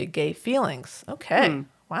own big gay feelings. Okay.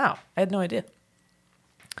 Wow. I had no idea.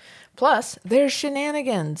 Plus, there's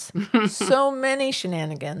shenanigans. So many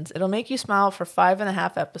shenanigans. It'll make you smile for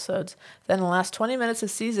 5.5 episodes. Then in the last 20 minutes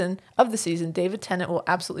of the season, David Tennant will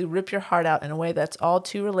absolutely rip your heart out in a way that's all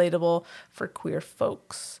too relatable for queer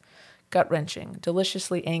folks. Gut-wrenching,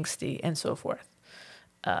 deliciously angsty, and so forth.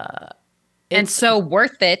 And so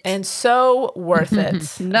worth it. And so worth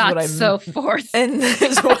it. Not so forth. And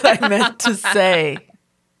is what I meant to say.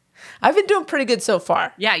 I've been doing pretty good so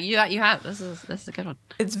far. Yeah, you have. This is a good one.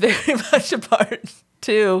 It's very much a part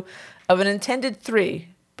 2 of an intended 3,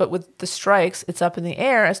 but with the strikes, it's up in the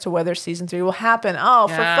air as to whether season 3 will happen. Oh,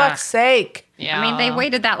 for fuck's sake. Yeah. I mean, they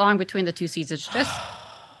waited that long between the 2 seasons. Just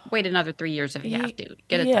wait another 3 years if you have to.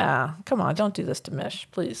 Get it done. Yeah, come on, don't do this to Mish,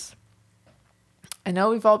 please. I know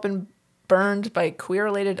we've all been burned by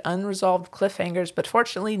queer-related unresolved cliffhangers, but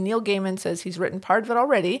fortunately, Neil Gaiman says he's written part of it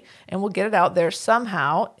already and will get it out there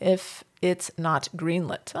somehow if it's not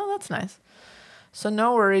greenlit. Oh, that's nice. So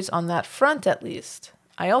no worries on that front, at least.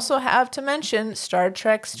 I also have to mention Star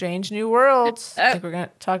Trek Strange New Worlds. I think we're going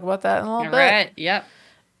to talk about that in a little bit. Right, yep.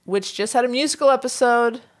 Which just had a musical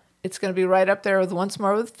episode. It's going to be right up there with Once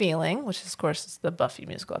More with Feeling, which, of course, is the Buffy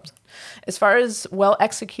musical episode. As far as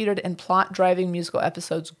well-executed and plot-driving musical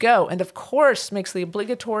episodes go, and of course makes the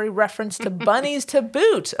obligatory reference to bunnies to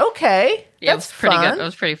boot. Okay, yeah, that's pretty fun. good. It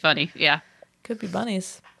was pretty funny, yeah. Could be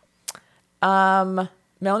bunnies.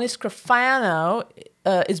 Melanie Scrofano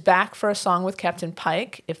is back for a song with Captain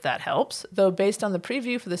Pike, if that helps. Though based on the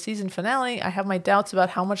preview for the season finale, I have my doubts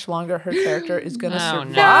about how much longer her character is going to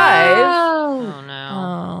survive. Oh, no.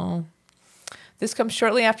 Oh. This comes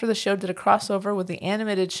shortly after the show did a crossover with the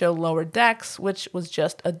animated show Lower Decks, which was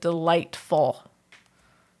just a delightful.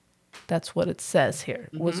 That's what it says here.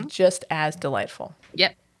 Was just as delightful.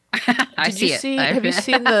 Yep. Have you seen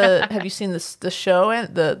the show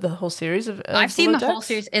and the whole series of I've seen Lower the whole Decks?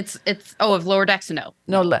 series. It's of Lower Decks, no.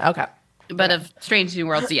 Okay. But of Strange New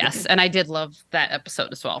Worlds, yes. And I did love that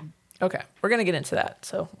episode as well. Okay. We're gonna get into that.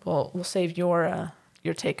 So we'll save your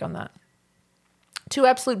take on that. 2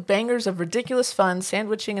 absolute bangers of ridiculous fun,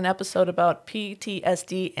 sandwiching an episode about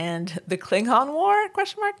PTSD and the Klingon War? ?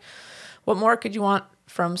 What more could you want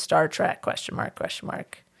from Star Trek? ?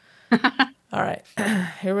 All right,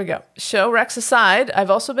 here we go. Show Rex aside, I've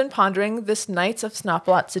also been pondering this Knights of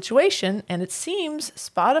Snoplot situation, and it seems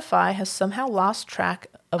Spotify has somehow lost track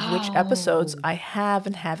of which episodes I have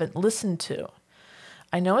and haven't listened to.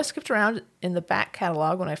 I know I skipped around in the back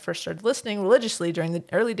catalog when I first started listening religiously during the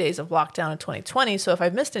early days of lockdown in 2020, so if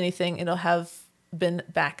I've missed anything, it'll have been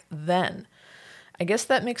back then. I guess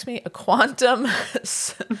that makes me a quantum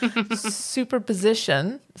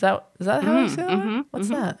superposition. Is that how I say that? What's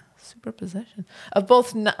that? Superposition of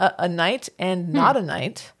both a knight and not a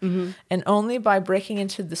knight, and only by breaking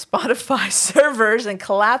into the Spotify servers and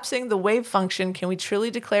collapsing the wave function can we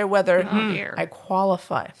truly declare whether I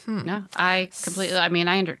qualify. No, I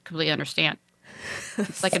completely understand.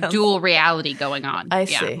 It's like a dual reality going on. I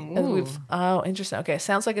see. Interesting. Okay,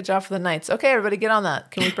 sounds like a job for the knights. Okay, everybody get on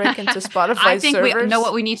that. Can we break into Spotify I think servers? we know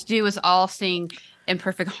what we need to do is all sing in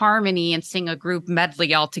perfect harmony and sing a group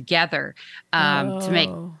medley all together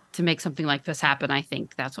to make something like this happen. I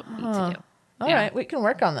think that's what we need to do. All right, we can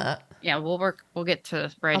work on that. Yeah, we'll get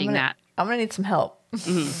to writing that. I'm gonna need some help.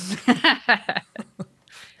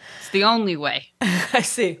 the only way. I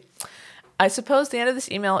see. I suppose the end of this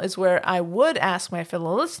email is where I would ask my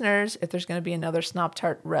fellow listeners if there's going to be another Snop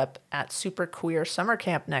Tart rep at Super Queer Summer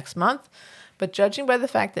Camp next month. But judging by the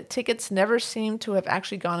fact that tickets never seem to have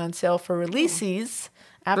actually gone on sale for releases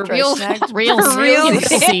after I snagged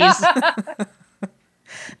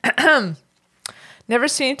never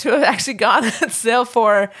seem to have actually gone on sale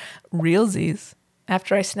for realsies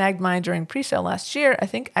after I snagged mine during pre-sale last year, I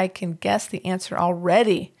think I can guess the answer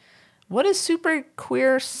already. What is Super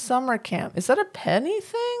Queer Summer Camp? Is that a penny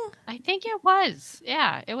thing? I think it was.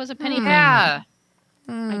 Yeah, it was a penny. Yeah.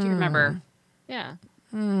 I do remember. Yeah.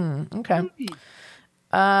 Okay.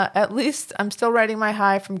 At least I'm still riding my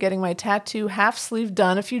high from getting my tattoo half sleeve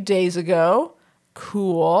done a few days ago.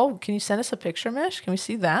 Cool. Can you send us a picture, Mish? Can we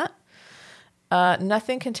see that?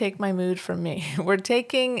 Nothing can take my mood from me. We're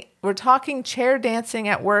talking chair dancing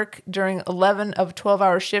at work during 11 of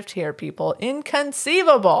 12-hour shift here, people.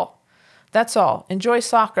 Inconceivable. That's all. Enjoy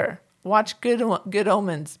soccer. Watch Good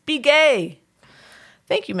Omens. Be gay.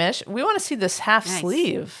 Thank you, Mish. We want to see this half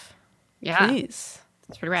sleeve. Yeah. Please.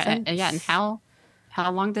 That's pretty rad. Yeah, and how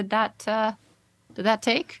long did that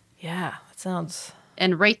take? Yeah, that sounds...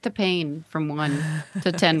 And rate the pain from 1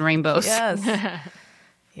 to 10 rainbows. Yes.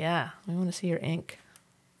 Yeah, we want to see your ink.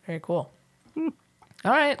 Very cool. All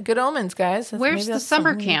right, Good Omens, guys. Where's the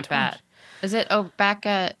summer camp at? Is it back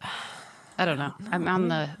at... I don't know. I'm on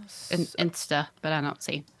the Insta, but I don't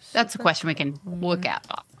see. That's a question we can look at.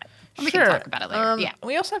 We can talk about it later. Yeah.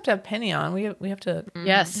 We also have to have Penny on. We have to.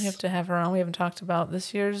 Yes. We have to have her on. We haven't talked about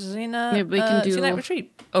this year's Xena. Maybe we can do Xena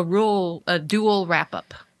retreat. A dual wrap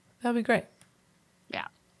up. That'd be great. Yeah.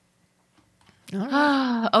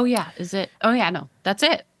 Right. Oh yeah. Is it? Oh yeah. No. That's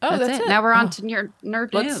it. Oh, that's it. Now we're on to your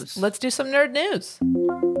nerd news. Let's do some nerd news.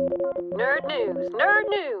 Nerd news, nerd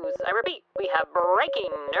news. I repeat, we have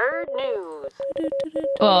breaking nerd news.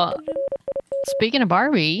 Well, speaking of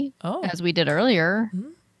Barbie, Oh. as we did earlier,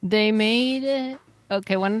 they made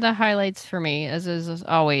okay. One of the highlights for me, as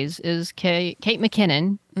always, is Kate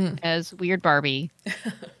McKinnon as Weird Barbie,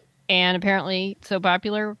 and apparently so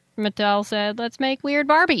popular, Mattel said, "Let's make Weird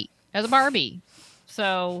Barbie as a Barbie."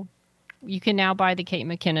 So you can now buy the Kate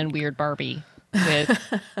McKinnon Weird Barbie with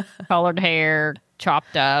colored hair,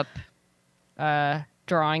 chopped up,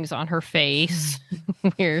 drawings on her face,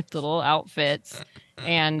 weird little outfits,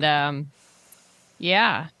 and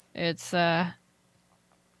yeah, it's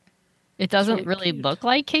it doesn't really look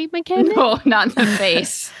like Kate McKinnon. No, not in the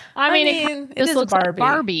face. I mean, it this is looks Barbie. like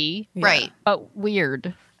Barbie, Right. but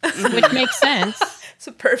weird, which makes sense. It's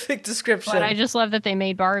a perfect description. But I just love that they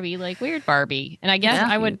made Barbie like Weird Barbie. And I guess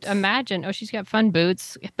I would imagine, she's got fun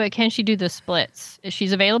boots, but can she do the splits?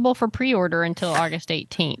 She's available for pre-order until August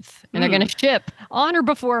 18th. And they're going to ship on or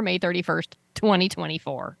before May 31st,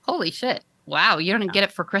 2024. Holy shit. Wow. You don't get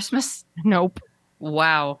it for Christmas? Nope.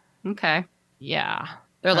 Wow. Okay. Yeah.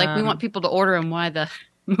 They're like, we want people to order them while the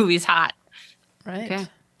movie's hot. Right. Okay.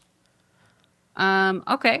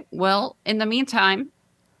 Okay. Well, in the meantime,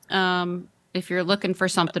 if you're looking for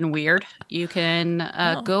something weird, you can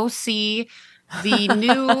go see the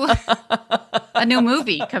a new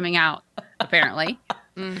movie coming out, apparently,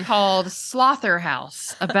 called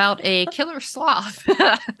Slaughterhouse, about a killer sloth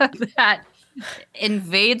that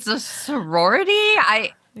invades a sorority.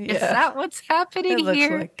 Is that what's happening It looks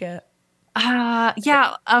here? like it.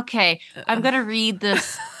 Yeah. Okay. I'm going to read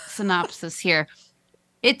this synopsis here.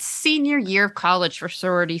 It's senior year of college for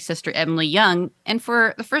sorority sister Emily Young, and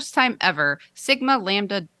for the first time ever, Sigma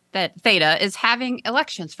Lambda Theta is having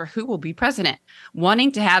elections for who will be president.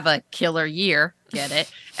 Wanting to have a killer year, get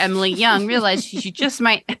it? Emily Young realized she just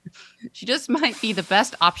might be the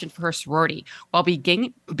best option for her sorority. While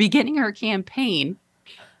beginning her campaign,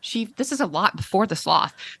 this is a lot before the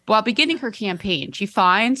sloth. While beginning her campaign, she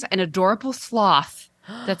finds an adorable sloth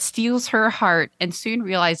that steals her heart and soon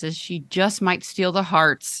realizes she just might steal the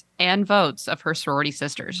hearts and votes of her sorority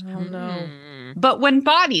sisters. Oh, no. But when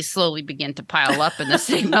bodies slowly begin to pile up in the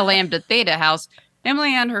Sigma Lambda Theta house,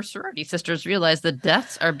 Emily and her sorority sisters realize the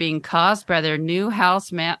deaths are being caused by their new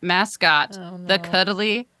house mascot, the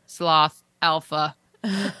cuddly sloth Alpha.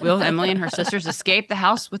 Will Emily and her sisters escape the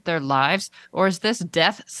house with their lives, or is this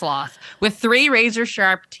death sloth with 3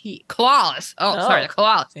 razor-sharp teeth, clawless? The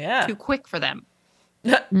clawless. Yeah. Too quick for them.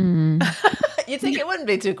 You think it wouldn't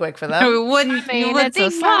be too quick for them? It wouldn't. You would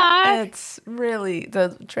think not. It's really,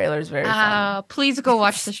 the trailer's very fun. Please go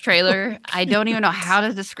watch this trailer. I don't even know how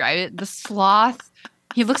to describe it. The sloth,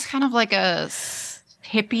 he looks kind of like a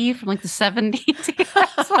hippie from like the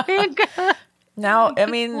 70s. Now, I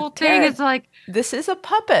mean, Whole thing is like, this is a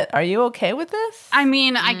puppet. Are you okay with this? I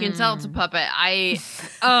mean, I can tell it's a puppet.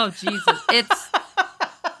 Oh Jesus, it's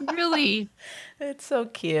really, It's so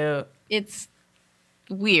cute. it's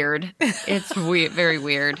weird. It's weird, very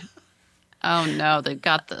weird. Oh no, they've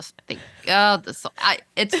got this.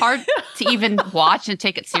 It's hard to even watch and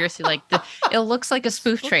take it seriously. Like it looks like a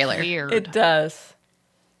spoof trailer. Weird. It does.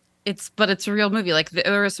 But it's a real movie. Like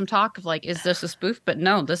there was some talk of like, is this a spoof? But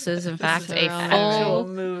no, this is in fact is a a full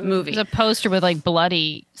movie. movie. There's a poster with like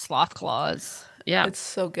bloody sloth claws. Yeah, It's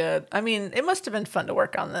so good. I mean, it must have been fun to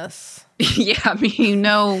work on this. yeah. I mean, you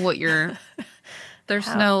know what you're. There's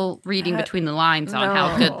no reading between the lines on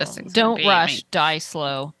how good this thing's gonna Don't be. rush, die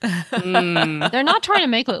slow. They're not trying to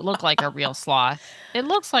make it look like a real sloth. It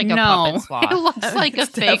looks like a puppet it sloth. looks like a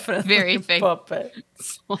It's fake, definitely very a fake. puppet.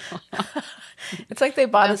 It's like they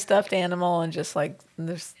bought a stuffed animal and just like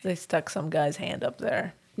they stuck some guy's hand up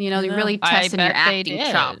there. You know, they're No. really I testing your bet they acting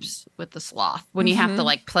did. chops with the sloth when you have to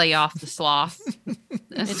like play off the sloth.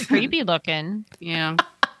 It's creepy looking. Yeah.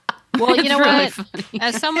 Well, you It's know really what? funny.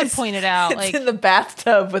 As someone pointed out, It's like in the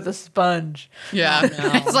bathtub with a sponge. Yeah.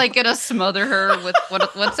 It's like gonna smother her with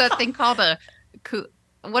what's that thing called?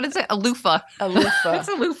 What is it? A loofah. A loofah. It's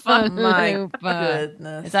a loofah. My Loofah.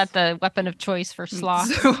 goodness. Is that the weapon of choice for sloth?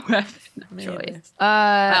 Maybe. Choice. Uh,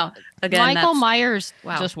 Wow. Again, Michael that's- Myers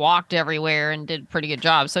wow. just walked everywhere and did a pretty good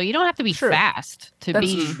job. So you don't have to be True. fast to That's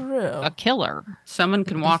be true. a killer. someone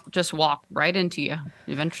can just walk right into you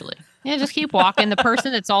eventually. Yeah, just keep walking. The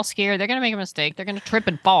person that's all scared, they're gonna make a mistake. They're gonna trip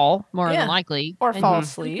and fall more Yeah. than likely, Or and fall you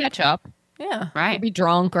asleep. catch up. Yeah. Or Right. be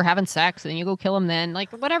drunk or having sex, and then you go kill them. Then,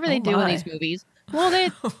 like whatever they Oh do in my. these movies. Well,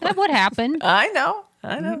 that would happen. I know.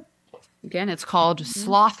 I know. Again, it's called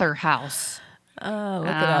Slaughterhouse. Look it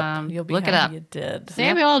up. You'll be look it happy up. you did.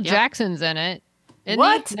 Samuel L. Yep. Jackson's in it. Isn't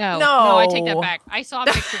What? He? No, No. I take that back. I saw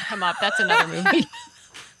pictures come up. That's another movie.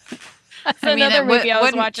 That's I mean, another it movie I was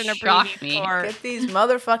wouldn't watching a shock preview me. for. Get these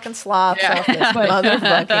motherfucking sloths Yeah. off this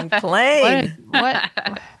motherfucking plane.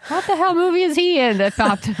 What the hell movie is he in that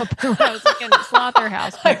popped up when I was looking at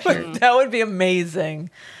Slaughterhouse pictures? That would be amazing.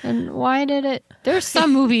 And why did it? There's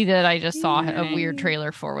some movie that I just saw a weird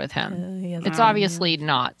trailer for with him. He has It's a- obviously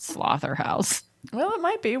not Slaughterhouse. Well, it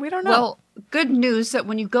might be. We don't know. Well, good news that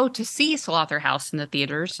when you go to see Slaughterhouse in the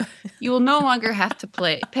theaters, you will no longer have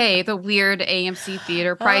to pay the weird AMC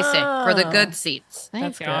theater pricing for the good seats. Thank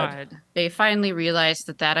That's good. God. They finally realized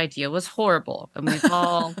that idea was horrible, and we've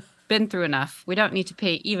all been through enough. We don't need to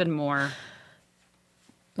pay even more.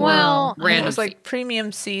 Well, it random was like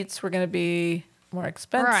premium seats were going to be more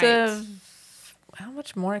expensive. How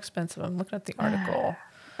much more expensive? I'm looking at the article.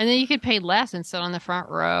 and then you could pay less and sit on the front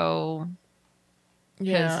row.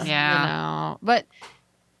 Yeah. Yeah. You know, but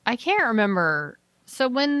I can't remember. So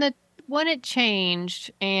when it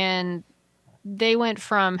changed and they went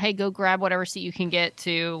from, hey, go grab whatever seat you can get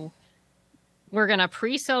to, we're going to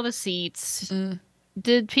pre-sell the seats.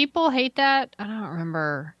 Did people hate that? I don't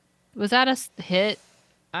remember. Was that a hit?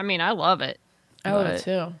 I mean, I love it. I love it but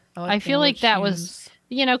too. I feel like that was,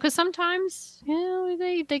 because sometimes,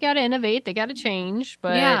 they got to innovate, they got to change.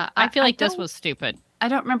 But Yeah, I feel I like this don't- was stupid. I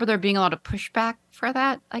don't remember there being a lot of pushback for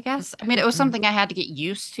that, I guess. I mean, it was something I had to get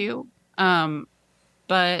used to.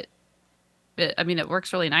 But it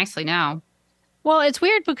works really nicely now. Well, it's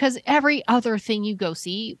weird because every other thing you go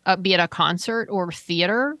see, be it a concert or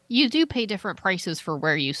theater, you do pay different prices for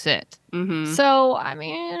where you sit. Mm-hmm. So, I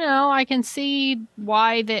mean, I can see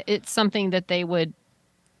why it's something that they would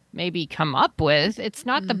maybe come up with. It's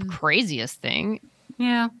not the craziest thing,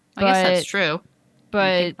 Yeah, I guess that's But- true. When you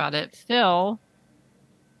but think about it. still,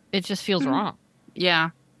 it just feels wrong Yeah.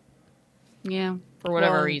 Yeah. for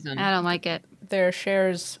whatever Well, reason. I don't like it. their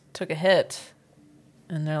shares took a hit,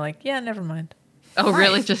 and they're like, "Yeah, never mind." Oh, Right.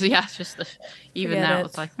 really? Even Forget now, it.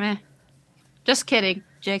 it's like, meh. Just kidding,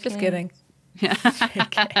 JK. Just kidding.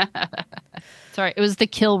 Sorry, it was The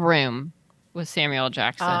Kill Room with Samuel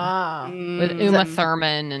Jackson. With Is Uma that-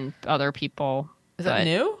 Thurman and other people. Is that But-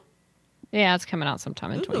 new? Yeah, it's coming out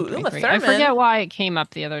sometime in Ooh, 2023. Uma I Thurman. forget why it came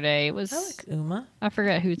up the other day. It was I like Uma. I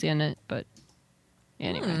forget who's in it, but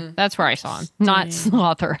anyway, that's where I saw him. Not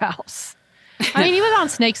Slaughterhouse. I mean, he was on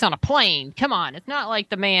Snakes on a Plane. Come on, it's not like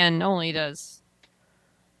the man only does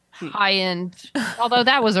high end. Although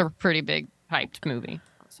that was a pretty big hyped movie.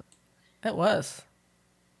 It was.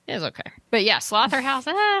 It was okay, but yeah, Slaughterhouse.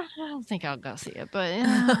 I don't think I'll go see it, but I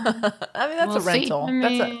mean, that's We'll a see. rental.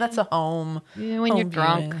 I That's a home. yeah, when you're home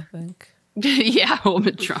drunk. viewing, I think. Yeah, home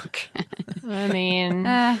and drunk. I mean,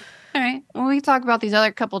 All right. Well, we can talk about these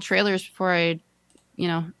other couple trailers before I,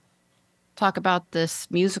 talk about this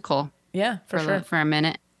musical Yeah, for sure. for a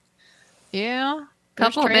minute. yeah, there's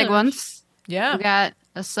Couple of big trailers. ones. Yeah. We got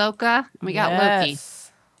Ahsoka. And we got Loki.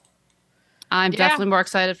 Yes. I'm Yeah. definitely more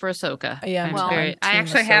excited for Ahsoka. Yeah, I'm well, very, I'm I team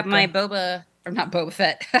actually have my Ahsoka. Boba or not Boba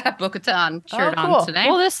Fett, Bo-Katan shirt cool. on today.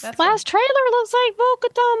 Well, this That's last trailer looks like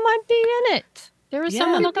Bo-Katan might be in it. There was Yeah.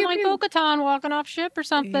 someone Pew, looking like Bo-Katan walking off ship or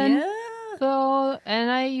something. Yeah. So,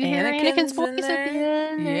 and you hear Anakin's Anakin's voice in at the there.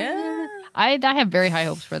 end. Yeah. I have very high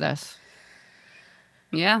hopes for this.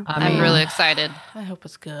 Yeah, I I'm mean- really excited. I hope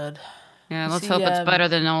it's good. Yeah, You let's see, hope it's better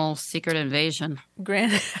than old Secret Invasion.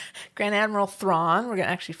 Grand Admiral Thrawn. We're gonna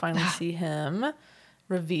actually finally see him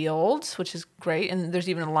revealed, which is great. And there's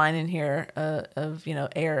even a line in here of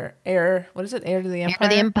heir. What is it? Heir to the Empire. For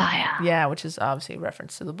the Empire. Yeah, which is obviously a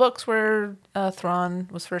reference to the books where Thrawn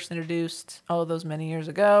was first introduced all those many years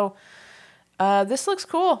ago. This looks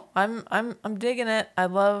cool. I'm digging it. I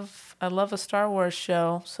love a Star Wars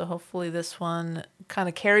show, so hopefully this one kind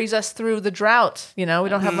of carries us through the drought. We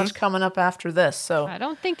don't have much coming up after this. So I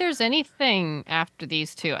don't think there's anything after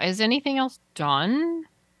these two. Is anything else done?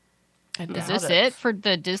 I Is doubt this it for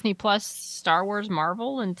the Disney Plus Star Wars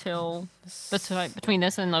Marvel until between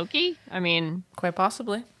this and Loki? I mean, Quite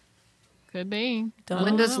possibly. could be.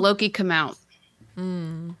 When does Loki come out?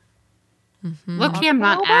 Loki, I'm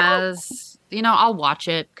not October? as I'll watch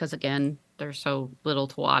it because again, there's so little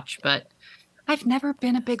to watch. But I've never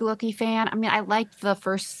been a big Loki fan. I mean, I liked the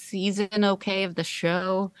first season of the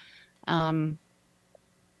show,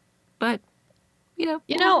 but we'll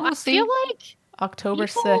I see. feel like October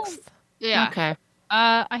People- 6th. yeah. Okay.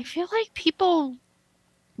 I feel like people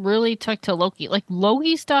really took to Loki. Like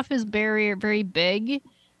Loki stuff is very, very big.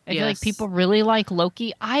 I feel like Yes. people really like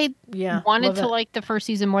Loki. I Yeah. wanted love to it. like the first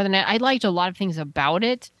season more than that. I liked a lot of things about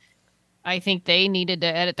it. I think they needed to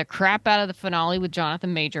edit the crap out of the finale with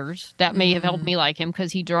Jonathan Majors. That may have helped me like him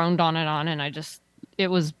because he droned on, and it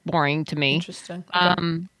was boring to me. Interesting.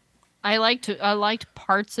 Okay. I liked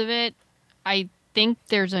parts of it. I think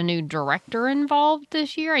there's a new director involved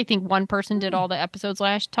this year. I think one person did all the episodes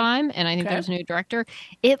last time, and I think Okay. there's a new director.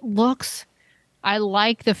 I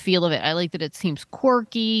like the feel of it. I like that it seems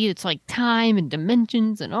quirky. It's like time and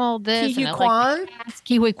dimensions and all this. Ki-Hui and I Kwan? like the cast.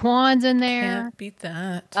 Ki-Hui Kwan's in there. Can't beat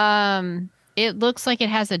that. It looks like it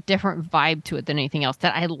has a different vibe to it than anything else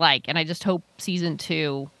that I like, and I just hope season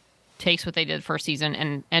 2 takes what they did first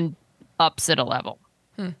season and ups it a level.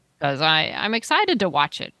 Because I'm excited to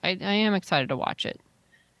watch it. I am excited to watch it.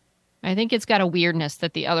 I think it's got a weirdness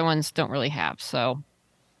that the other ones don't really have. So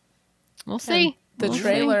we'll see. The We'll see.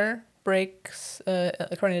 trailer breaks,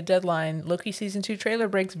 according to Deadline, Loki season 2 trailer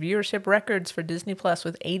breaks viewership records for Disney Plus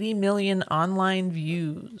with 80 million online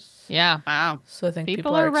views. Yeah. Wow. So I think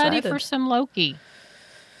People are ready excited. for some Loki.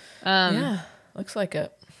 Yeah, looks like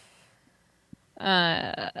it.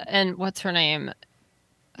 And what's her name?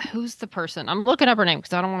 Who's the person? I'm looking up her name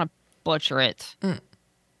because I don't want to butcher it.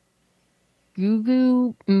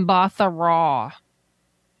 Gugu Mbatha-Raw.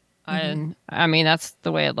 And I mean, that's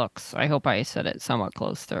the way it looks. I hope I said it somewhat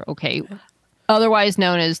close there. Okay. Otherwise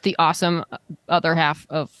known as the awesome other half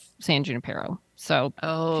of San Junipero. So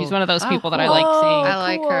she's one of those people that I like seeing. I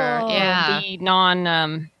like her. cool. Yeah. The non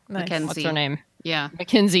Nice. Mackenzie. what's her name? Yeah.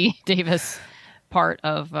 Mackenzie Davis part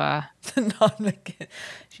of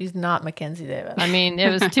She's not Mackenzie Davis. I mean, it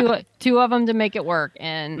was two of them to make it work,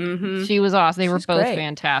 and she was awesome. They were She's both great.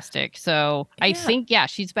 fantastic. So I think,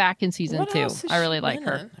 she's back in season What 2. else is I really she like been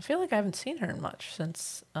her. in? I feel like I haven't seen her in much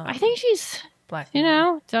since. I think she's, Black.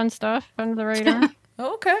 done stuff under the radar.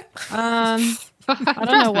 Oh, okay. I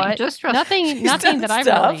don't know what. Just trust nothing done that I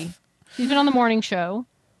stuff. really. She's been on the morning show.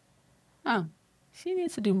 Oh. She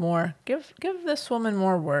needs to do more. Give this woman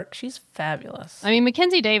more work. She's fabulous. I mean,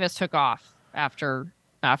 Mackenzie Davis took off after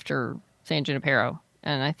San Junipero,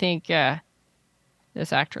 and I think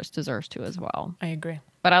this actress deserves to as well. I agree.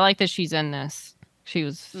 But I like that she's in this.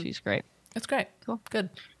 She's great. That's great. Cool. Good.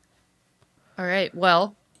 All right.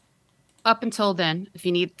 Well, up until then, if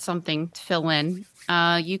you need something to fill in,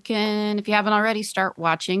 you can, if you haven't already, start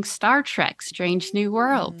watching Star Trek: Strange New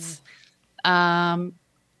Worlds.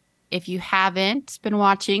 If you haven't been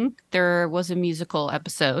watching, there was a musical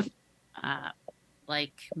episode,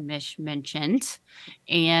 like Mish mentioned,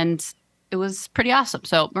 and it was pretty awesome.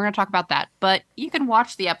 So we're going to talk about that. But you can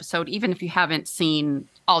watch the episode even if you haven't seen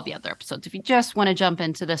all the other episodes. If you just want to jump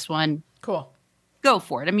into this one, Cool. go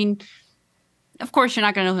for it. I mean, of course, you're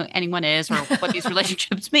not going to know who anyone is or what these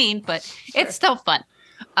relationships mean, but it's still fun.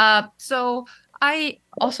 So I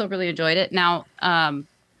also really enjoyed it. Now,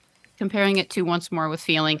 comparing it to Once More with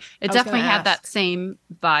Feeling, it was definitely gonna had ask. that same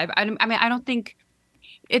vibe. I mean, I don't think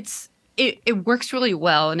it works really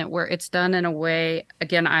well, and it's done in a way.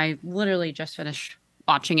 Again, I literally just finished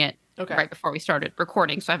watching it right before we started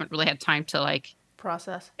recording, so I haven't really had time to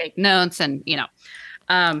Process. take notes and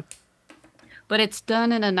but it's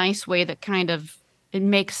done in a nice way that kind of it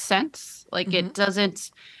makes sense. Like it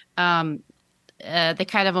doesn't they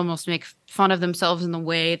kind of almost make fun of themselves in the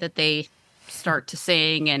way that they start to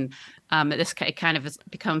sing, and this kind of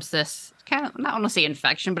becomes this kind of, not want to say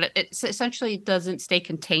infection, but it essentially doesn't stay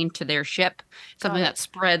contained to their ship. Something that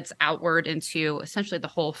spreads outward into essentially the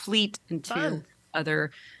whole fleet, into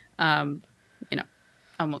other, you know,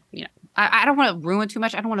 I don't want to ruin too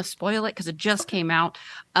much. I don't want to spoil it because it just came out.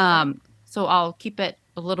 So I'll keep it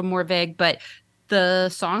a little more vague, but the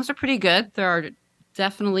songs are pretty good.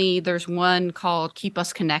 There's one called "Keep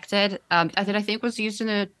Us Connected" that I think was used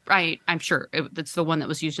in I'm sure it's the one that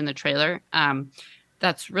was used in the trailer.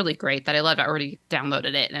 That's really great. That I loved. I already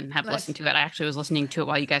downloaded it and have listened to it. I actually was listening to it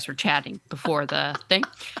while you guys were chatting before the thing,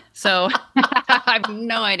 so I have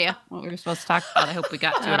no idea what we were supposed to talk about. I hope we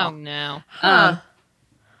got to it all. Oh no.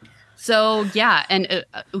 So yeah, and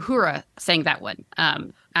Uhura sang that one.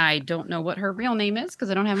 I don't know what her real name is because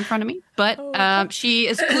I don't have it in front of me, but she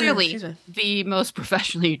is clearly the most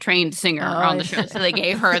professionally trained singer on the show. So they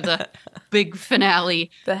gave her the big finale,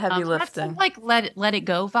 the heavy lifting, like let it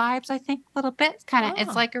go vibes. I think a little bit.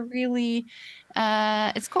 It's like a really,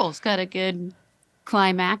 it's cool. It's got a good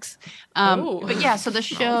climax. But yeah, so the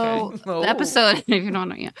show, the episode, if you don't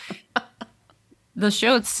know, the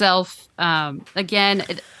show itself, again,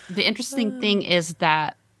 the interesting thing is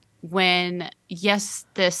that when, yes,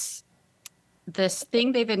 this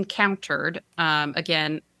thing they've encountered,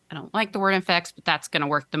 again, I don't like the word infects, but that's going to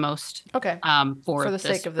work the most. Okay. For the this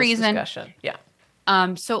sake of this reason. discussion. Yeah.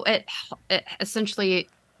 So it essentially,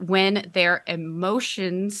 when their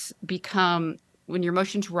emotions when your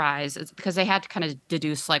emotions rise, it's because they had to kind of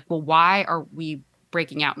deduce, like, well, why are we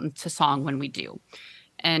breaking out into song when we do?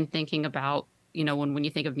 And thinking about, when you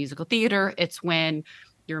think of musical theater, it's when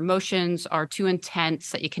your emotions are too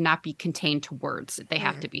intense that you cannot be contained to words. They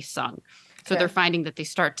have to be sung. So they're finding that they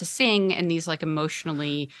start to sing in these like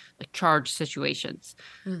emotionally like charged situations.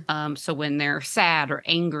 So when they're sad or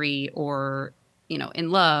angry or,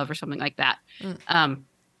 in love or something like that,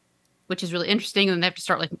 which is really interesting. And they have to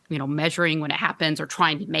start like, measuring when it happens or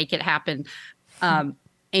trying to make it happen.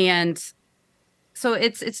 And so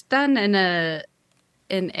it's done in a,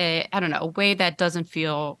 I don't know, a way that doesn't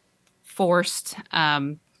feel forced.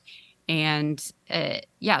 So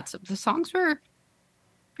the songs were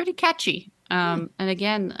pretty catchy. And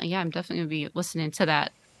again, I'm definitely gonna be listening to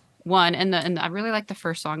that one. And I really like the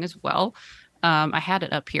first song as well. I had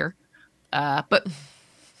it up here. But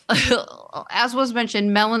as was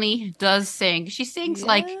mentioned, Melanie does sing. She sings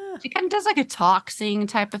like, she kind of does like a talk sing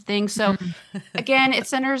type of thing. So again, it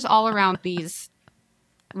centers all around these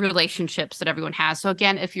relationships that everyone has. So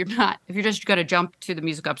again, if you're just going to jump to the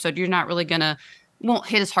music episode, you're not really won't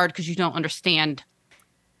hit as hard because you don't understand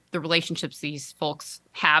the relationships these folks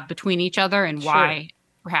have between each other and why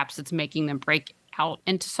perhaps it's making them break out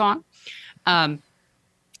into song.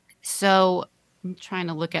 So I'm trying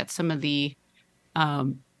to look at some of the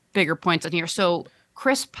bigger points in here. So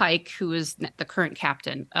Chris Pike, who is the current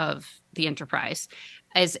captain of the Enterprise,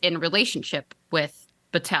 is in a relationship with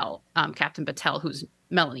Battelle, Captain Battelle, who's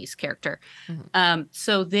Melanie's character.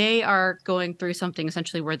 So they are going through something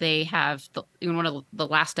essentially where they have, in one of the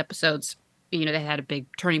last episodes, they had a big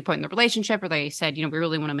turning point in the relationship where they said, we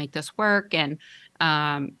really want to make this work. And,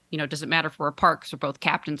 does it matter if we're apart because we're both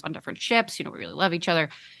captains on different ships? We really love each other.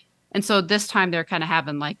 And so this time they're kind of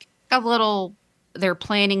having like they're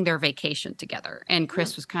planning their vacation together. And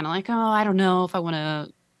Chris was kind of like, oh, I don't know if I want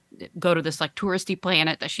to go to this like touristy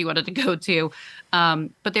planet that she wanted to go to.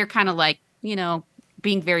 But they're kind of like,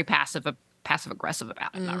 being very passive aggressive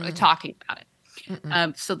about it, not really talking about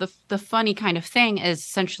it. So the funny kind of thing is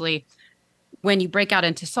essentially when you break out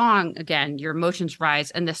into song, again, your emotions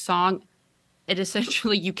rise, and the song, it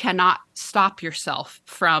essentially, you cannot stop yourself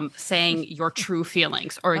from saying your true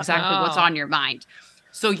feelings or exactly what's on your mind.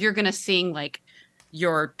 So you're going to sing like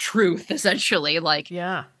your truth, essentially. Like,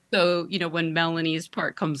 so, when Melanie's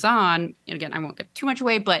part comes on, and again, I won't give too much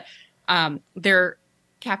away, but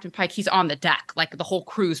Captain Pike, he's on the deck, like the whole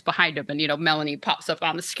crew's behind him, and Melanie pops up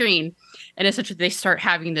on the screen, and essentially they start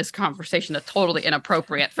having this conversation that's totally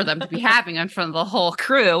inappropriate for them to be having in front of the whole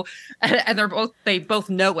crew, and they both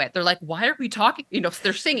know it. They're like, why are we talking?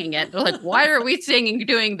 They're singing it. They're like, why are we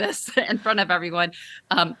doing this in front of everyone?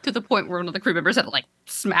 To the point where one of the crew members had to like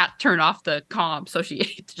turn off the comm so she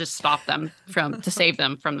to just stop them to save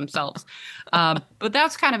them from themselves. But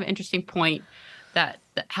that's kind of an interesting point that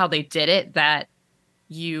how they did it, that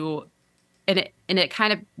it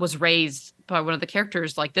kind of was raised by one of the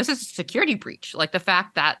characters, like, this is a security breach. Like the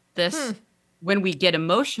fact that when we get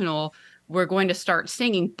emotional, we're going to start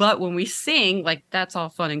singing, but when we sing, like, that's all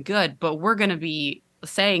fun and good, but we're going to be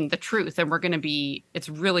saying the truth, and it's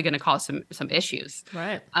really going to cause some issues.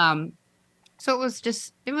 Right. So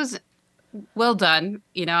it was well done.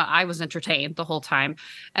 I was entertained the whole time.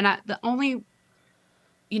 And I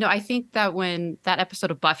think that when that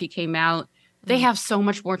episode of Buffy came out, they have so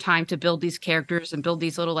much more time to build these characters and build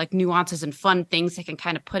these little like nuances and fun things they can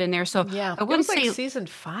kind of put in there. So Yeah, I it was wouldn't say season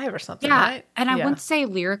 5 or something, yeah, right? and I Yeah. wouldn't say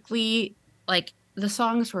lyrically like the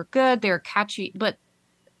songs were good, they were catchy, but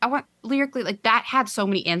I want lyrically like that had so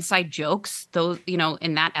many inside jokes, those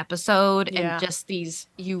in that episode, Yeah. and just these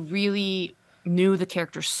you really knew the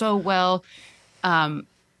characters so well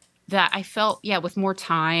that I felt with more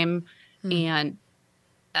time and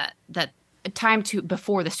that time to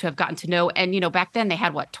before this to have gotten to know. And back then they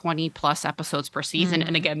had 20 plus episodes per season,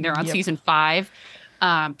 and again they're on Yep. season 5.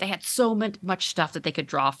 They had so much stuff that they could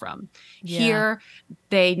draw from. Yeah. Here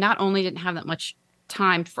they not only didn't have that much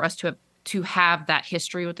time for us to have that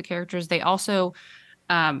history with the characters, they also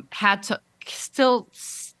had to still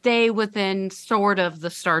stay within sort of the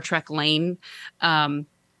Star Trek lane,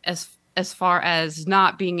 as far as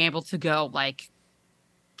not being able to go like,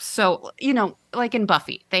 so, like in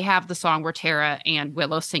Buffy, they have the song where Tara and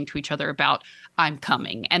Willow sing to each other about "I'm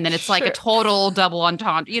coming," and then it's like a Sure. total double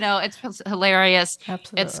entendre. It's hilarious.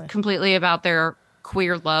 Absolutely. It's completely about their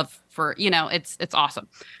queer love for it's awesome.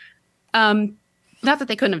 Not that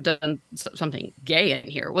they couldn't have done something gay in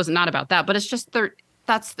here. It was not about that, but it's just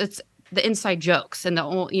it's the inside jokes and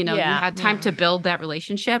you had time to build that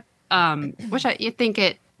relationship. Which you think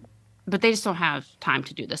but they just don't have time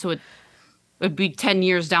to do this. So it would be 10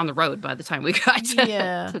 years down the road by the time we got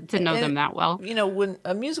to know them that well. When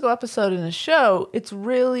a musical episode in a show, it's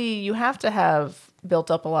really, you have to have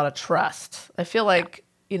built up a lot of trust. I feel like,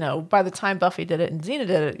 by the time Buffy did it and Xena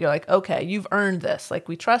did it, you're like, okay, you've earned this. Like,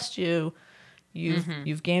 we trust you.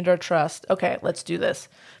 You've gained our trust. Okay, let's do this.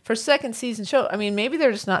 For second season show, I mean, maybe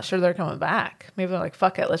they're just not sure they're coming back. Maybe they're like,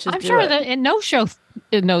 fuck it, let's just I'm do sure it. that in no show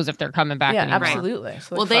it knows if they're coming back Yeah, anymore. absolutely.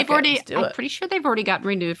 So Well, like, I'm it. pretty sure they've already gotten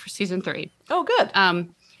renewed for season 3. Oh, good.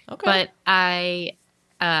 Okay. But I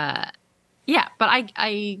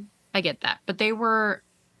get that. But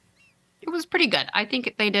it was pretty good. I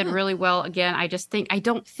think they did really well. Again, I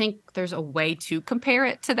don't think there's a way to compare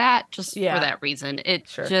it to that just for that reason. It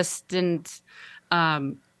just didn't,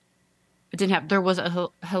 it didn't have, there was a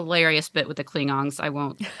hilarious bit with the Klingons. I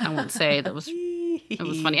won't say that was, it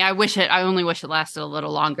was funny. I only wish it lasted a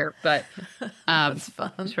little longer, but That's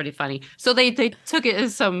fun. it was pretty funny. So they took it in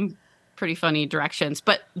some pretty funny directions,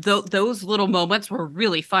 but those little moments were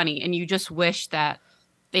really funny. And you just wish that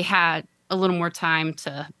they had a little more time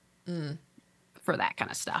for that kind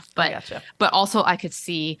of stuff. But, gotcha. But also I could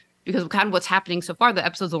see, because kind of what's happening so far, the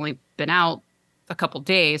episode's only been out a couple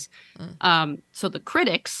days. So the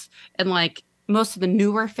critics and like most of the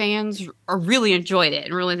newer fans are really enjoyed it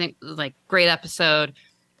and really think it was like great episode.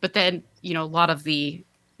 But then, a lot of the,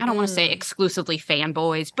 I don't want to say exclusively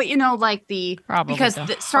fanboys, but like Probably because so.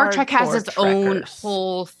 Star Trek has Hardcore its own Trekkers.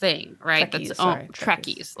 whole thing, right? Trekkies, That's sorry,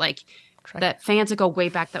 Trekkies. Like Trek- that fans that go way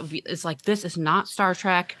back is like, this is not Star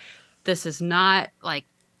Trek. This is not like,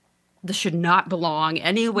 this should not belong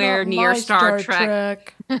anywhere Not near my Star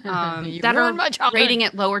Trek. You That are ruined my childhood. rating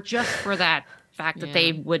it lower just for that fact that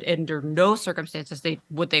they would, under no circumstances, they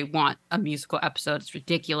want a musical episode. It's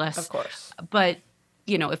ridiculous. Of course. But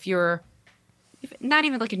if you're not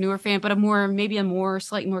even like a newer fan, but maybe a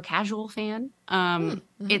slightly more casual fan,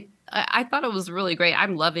 I thought it was really great.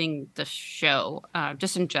 I'm loving the show,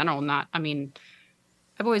 just in general. I've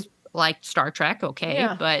always liked Star Trek,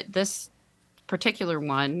 but this particular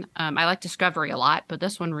one, I like Discovery a lot, but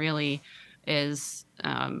this one really is,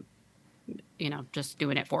 just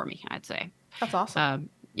doing it for me, I'd say. That's awesome.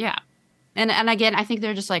 Yeah. And again, I think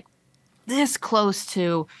they're just like this close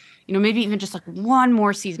to, maybe even just like one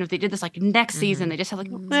more season. If they did this like next season, they just have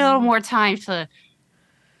like a little more time to,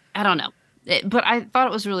 I don't know. But I thought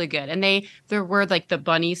it was really good. And there were like the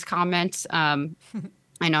bunnies comments, I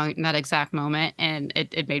know in that exact moment, and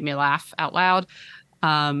it made me laugh out loud. But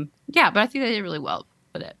I think they did really well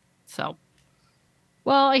with it. So,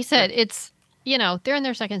 Well, like I said, it's, they're in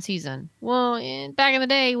their second season. Well, back in the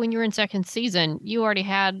day when you were in second season, you already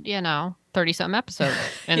had, 30-something episodes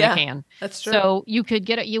in the can. That's true. So you could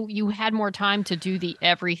get it. You had more time to do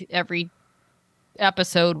every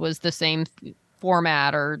episode was the same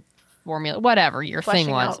format or formula, whatever your Fleshing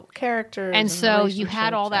thing was. out characters. And so you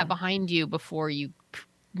had all that relationships, behind you before you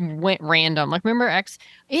went random. Like remember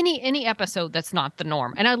any episode that's not the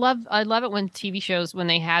norm. And I love it when TV shows, when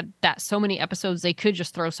they had that so many episodes, they could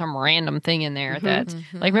just throw some random thing in there that's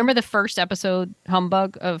like, remember the first episode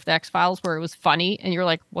Humbug of the X-Files where it was funny and you're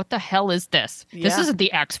like, what the hell is this? This Yeah. isn't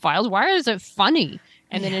the X-Files. Why is it funny?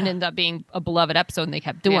 And then it ended up being a beloved episode and they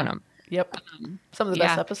kept doing them. Yep. Some of the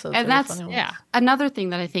best yeah. episodes. And are that's- the funny ones. Yeah. Another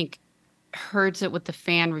thing that I think hurts it with the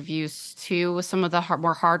fan reviews too, with some of the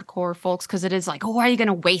more hardcore folks, because it is like, oh, why are you going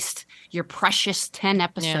to waste your precious 10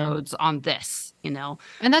 episodes on this? You know,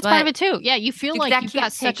 And that's part of But it too. Yeah, you feel like that you've can't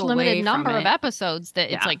got take such limited away number from of it. episodes that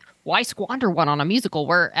it's Yeah. like, why squander one on a musical?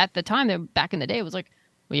 Where at the time, back in the day, it was like,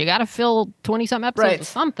 well, you got to fill 20-some episodes Right. with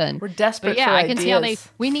something. We're desperate But yeah, for I can see how ideas.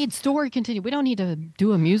 we need story continue. We don't need to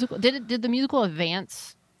do a musical. Did the musical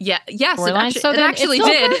advance yes, storylines? it actually still,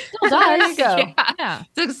 did. It still does. There you go. Yeah. Yeah.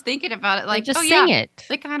 So I was thinking about it, like, Just oh sing yeah, it.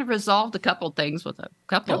 they kind of resolved a couple things with a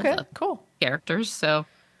couple Okay, of the cool. characters. So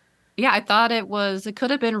yeah, I thought it could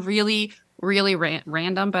have been really, really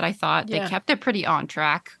random, but I thought Yeah. they kept it pretty on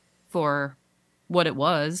track for what it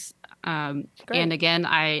was. Great. And again,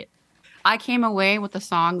 I came away with a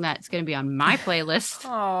song that's going to be on my playlist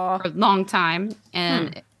Aw. for a long time,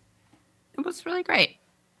 and it was really great.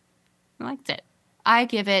 I liked it. I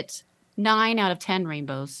give it 9 out of 10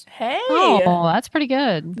 rainbows, Hey. Oh, that's pretty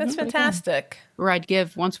good. That's pretty good. fantastic. where I'd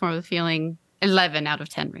give Once More with Feeling 11 out of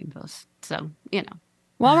 10 rainbows. So,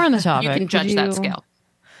 While we're on the topic, you can judge that scale.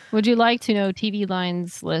 Would you like to know TV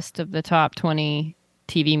Line's list of the top 20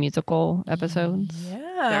 TV musical episodes?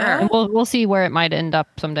 Yeah. And we'll see where it might end up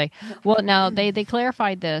someday. Well, now they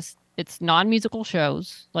clarified this. It's non-musical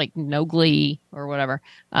shows, like no Glee or whatever.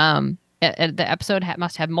 The episode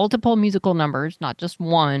must have multiple musical numbers, not just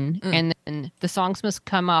one, and then the songs must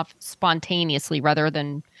come off spontaneously rather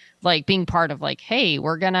than like being part of like, hey,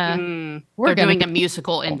 we're gonna They're gonna doing a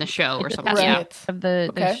musical in the show or It something. has to be Yeah. Right. of the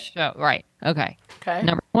Okay. show. Right. Okay. Okay.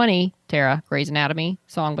 Number 20, Tara, Grey's Anatomy,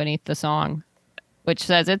 Song Beneath the Song, which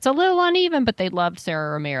says it's a little uneven, but they loved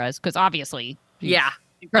Sarah Ramirez because obviously, she's Yeah.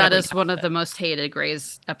 That incredibly is one of the most hated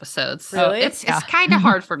Grey's episodes. Really? It's Yeah. kind of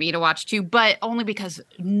hard for me to watch too, but only because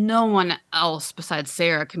no one else besides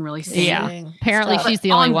Sarah can really sing. Yeah. Dang. Apparently Stuff. she's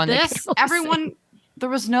the only On one that this, can really everyone, there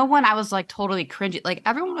was no one I was like totally cringy. Like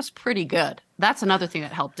everyone was pretty good. That's another thing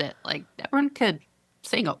that helped it. Like everyone could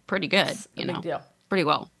sing pretty good, It's a you big know, deal. pretty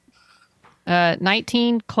well.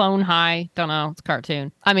 19, Clone High. Don't know. It's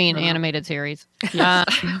cartoon. I mean, animated series.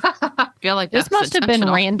 I feel like This that's must have been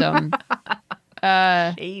intentional. random.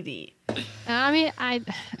 80. I mean,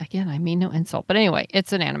 I mean no insult, but anyway,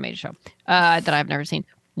 it's an animated show that I've never seen.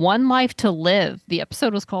 One Life to Live. The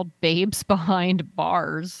episode was called Babes Behind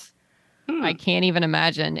Bars. I can't even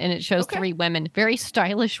imagine. And it shows Okay. 3 women, very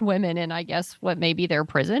stylish women, in I guess what maybe their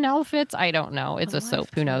prison outfits. I don't know. It's a Life soap.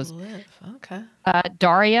 Who to knows? live. Okay.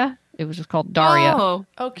 Daria. It was just called Daria. Oh,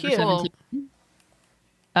 Oh, cute. cool.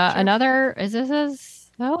 Another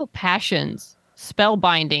Passions.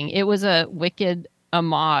 Spellbinding. It was a Wicked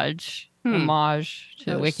homage to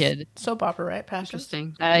That was Wicked. Soap opera, right? Passion.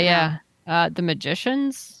 Interesting. Yeah. The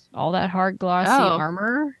Magicians, all that hard glossy Oh,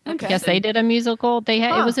 armor. okay. I guess they did a musical. They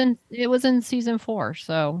had Huh. it was in season 4.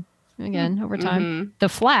 So again, over time. The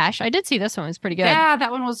Flash. I did see this one. It's pretty good. Yeah, that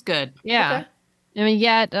one was good. Yeah. Okay. I mean,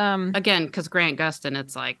 yet Again, because Grant Gustin,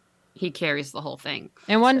 it's like he carries the whole thing.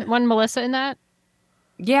 and one Melissa in that.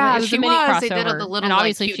 Yeah, It was she a mini was. They crossover. did the little and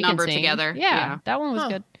obviously cute she can number sing. together. Yeah, that one was Huh.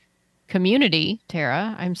 good. Community,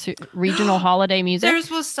 Tara. Regional holiday music.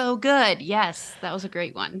 Theirs was so good. Yes, that was a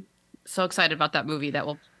great one. So excited about that movie that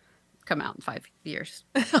will come out in 5 years.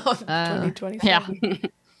 2027.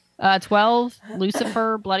 Yeah. 12,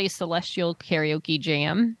 Lucifer, Bloody Celestial Karaoke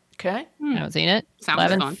Jam. Okay. I haven't seen it. Sounds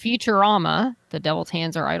 11, fun. Futurama, The Devil's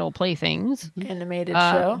Hands Are Idle Playthings. Animated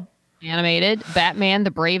show. Animated. Batman,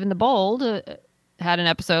 The Brave and the Bold had an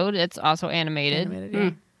episode. It's also animated. Animated, yeah.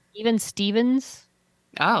 Even Stevens.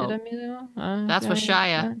 Oh, did a musical. that's with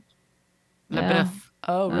Shia. A bit Yeah. of-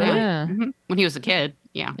 Oh, really? Yeah. when he was a kid.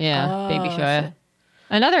 Yeah. Yeah, Baby Oh, I Shia. see.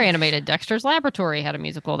 Another animated, Dexter's Laboratory, had a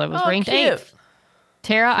musical that was Oh, ranked cute. 8th.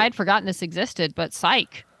 Tara, I'd forgotten this existed, but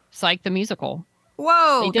Psych the musical.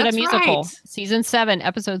 Whoa, They did a that's musical, right. season 7,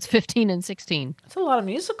 episodes 15 and 16. That's a lot of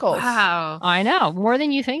musicals. Wow. I know, more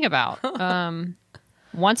than you think about.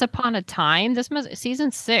 Once Upon a Time,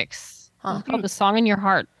 season 6. Huh. It's called The Song in Your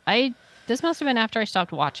Heart. This must have been after I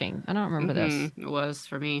stopped watching. I don't remember this. Mhm, It was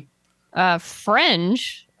for me.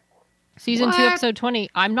 Fringe, season 2, What? episode 20.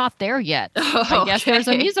 I'm not there yet. I Oh, guess there's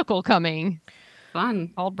a okay. musical coming Fun.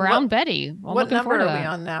 called Brown What- Betty. I'm What looking number forward are to we that.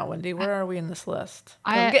 on now, Wendy? Where are we in this list?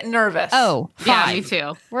 I- I'm getting nervous. Oh, Yeah, 5. me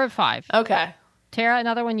too. We're at 5. Okay. Tara,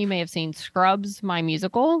 another one you may have seen, Scrubs, my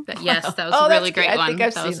musical. Yes, that was Oh, a that's really good. great I one. think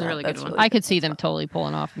I've That was seen a that. really good That's one. really- I could see them totally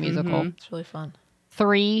pulling off a musical. It's really fun.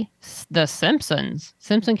 3, The Simpsons.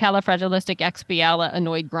 Simpson califragilistic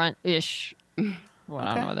annoyed grunt-ish. Well,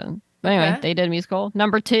 I don't know then. But anyway, Okay. they did a musical.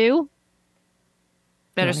 Number 2,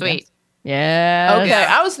 Bittersweet. Yeah. Okay,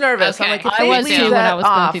 I was nervous. I'm Okay. like, if I they was leave too when that I was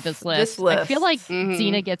going off through this list. I list. feel like Mhm.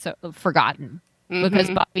 Xena gets forgotten because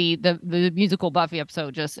Buffy, the musical Buffy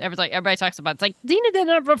episode, just everybody talks about. It's like Xena did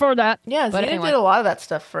it before that. Yeah, But Xena anyway. did a lot of that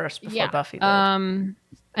stuff first before Buffy did.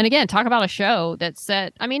 And again, talk about a show that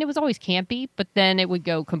set. I mean, it was always campy, but then it would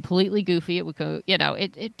go completely goofy. It would go,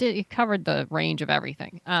 it covered the range of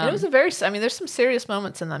everything. And it was a very. I mean, there's some serious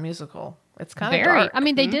moments in that musical. It's kind of very. dark. I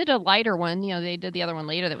mean, they did a lighter one. They did the other one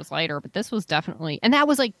later that was lighter, but this was definitely, and that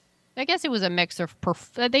was like, I guess it was a mix of.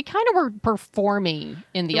 They kind of were performing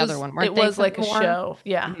in the other one. It was like a show.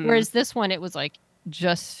 Yeah. Whereas this one, it was like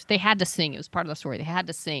just they had to sing. It was part of the story. They had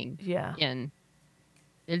to sing. Yeah. In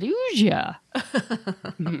Illusia.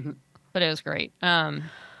 But it was great. And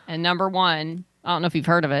number one, I don't know if you've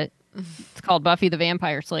heard of it. It's called Buffy the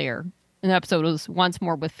Vampire Slayer. And the episode was Once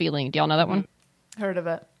More with Feeling. Do y'all know that one? Heard of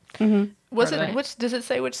it. Mm-hmm. Was Heard it of it. which? Does it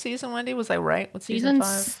say which season, Wendy? Was I right? What season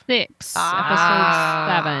Season 5? 6, episode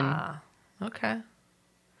 7. Okay.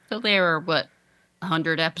 So they were,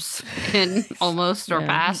 100 eps in almost or Yeah.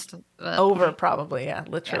 past? Over probably. Yeah.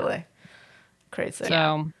 Literally. Crazy.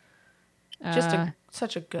 So, Just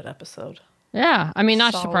such a good episode. yeah. I mean,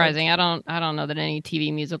 not Solid. surprising. I don't know that any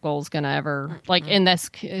TV musical is gonna ever in this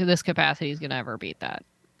capacity is gonna ever beat that.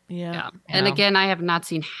 Yeah. Yeah. And know. again, I have not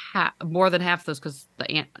seen more than half of those because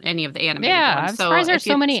any of the animated Yeah, ones. I'm surprised there's if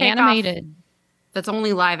you so many take off- animated. that's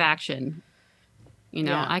only live action.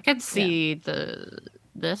 Yeah. I could see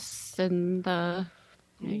this in the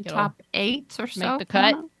Make it top 8 or so. make the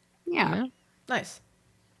cut. Yeah. Nice.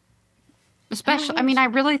 Especially, I mean, I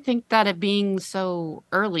really think that it being so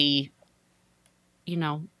early,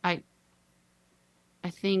 I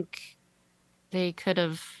think they could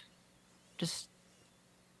have just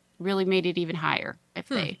really made it even higher if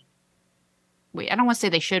they wait. I don't want to say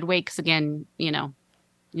they should wait because again, you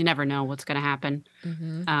never know what's going to happen.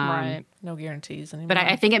 Right. No guarantees anymore. But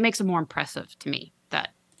I think it makes it more impressive to me that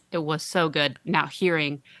it was so good. Now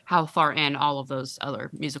hearing how far in all of those other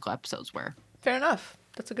musical episodes were, Fair enough.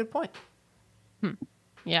 That's a good point.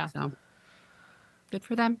 Yeah. so good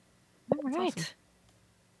for them. All right.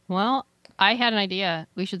 Well, I had an idea.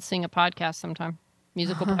 We should sing a podcast sometime.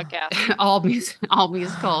 Musical podcast. all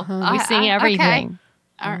musical. We sing everything.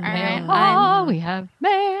 All right. Oh, we have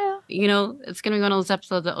mail. It's gonna be one of those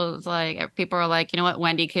episodes that was like people are like, you know what,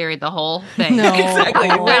 Wendy carried the whole thing. No. Exactly.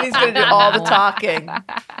 Wendy's going to do all the talking.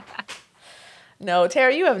 No,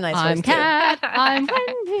 Tara, you have a nice I'm voice too. Kat. I'm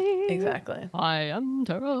Wendy. Exactly. I am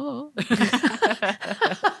Tara.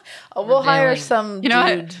 We'll hire doing- some You know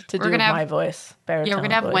what? dude to We're do gonna have- my voice. Yeah, we're baritone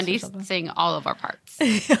gonna have voice or Wendy something. sing all of our parts.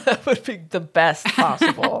 That would be the best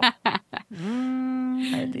possible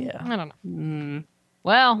Mm, idea. I don't know. Mm.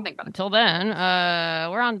 Well, Think about it. until then,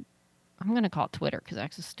 we're on. I'm going to call it Twitter because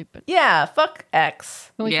X is stupid. Yeah, fuck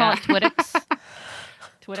X. Can we Yeah. call it Twittix?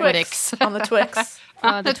 Twix. On the Twix.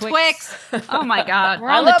 The Twix. Oh my God. We're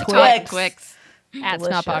I on the love Twix. Twix. At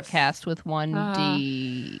Delicious. Snot Podcast with one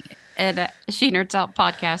D. And She Nerds Out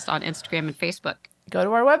podcast on Instagram and Facebook. Go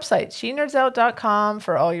to our website, shenerds.out.com,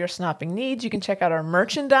 for all your snopping needs. You can check out our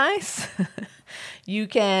merchandise. You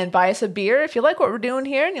can buy us a beer if you like what we're doing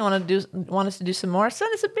here and you want us to do some more.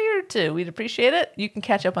 Send us a beer too. We'd appreciate it. You can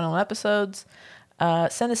catch up on all episodes.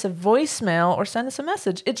 Send us a voicemail or send us a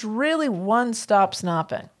message. It's really one-stop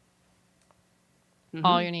snopping.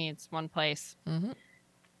 All your needs, one place. All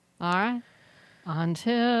right.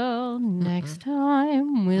 Until next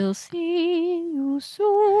time, we'll see you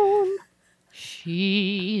soon.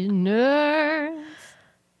 She nerds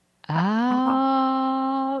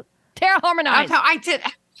out. Tara harmonize. I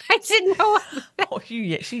didn't know. Oh,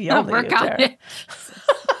 she yelled at Work you, on Tara. it.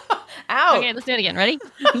 Ow. Okay, let's do it again. Ready?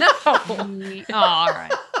 No. Oh, all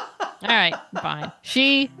right. All right, fine.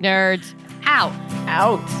 She nerds Out.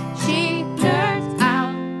 Out. She nerds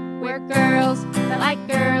out. We're girls that like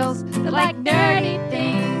girls that like nerdy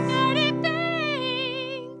things. Nerdy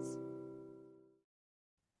things.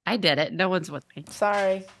 I did it. No one's with me.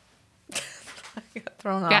 Sorry. I got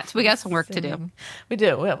thrown off. Yes, we got some work to do. singing. We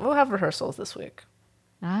do. We'll have rehearsals this week.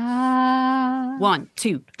 Ah. 1,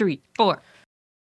 2, 3, 4.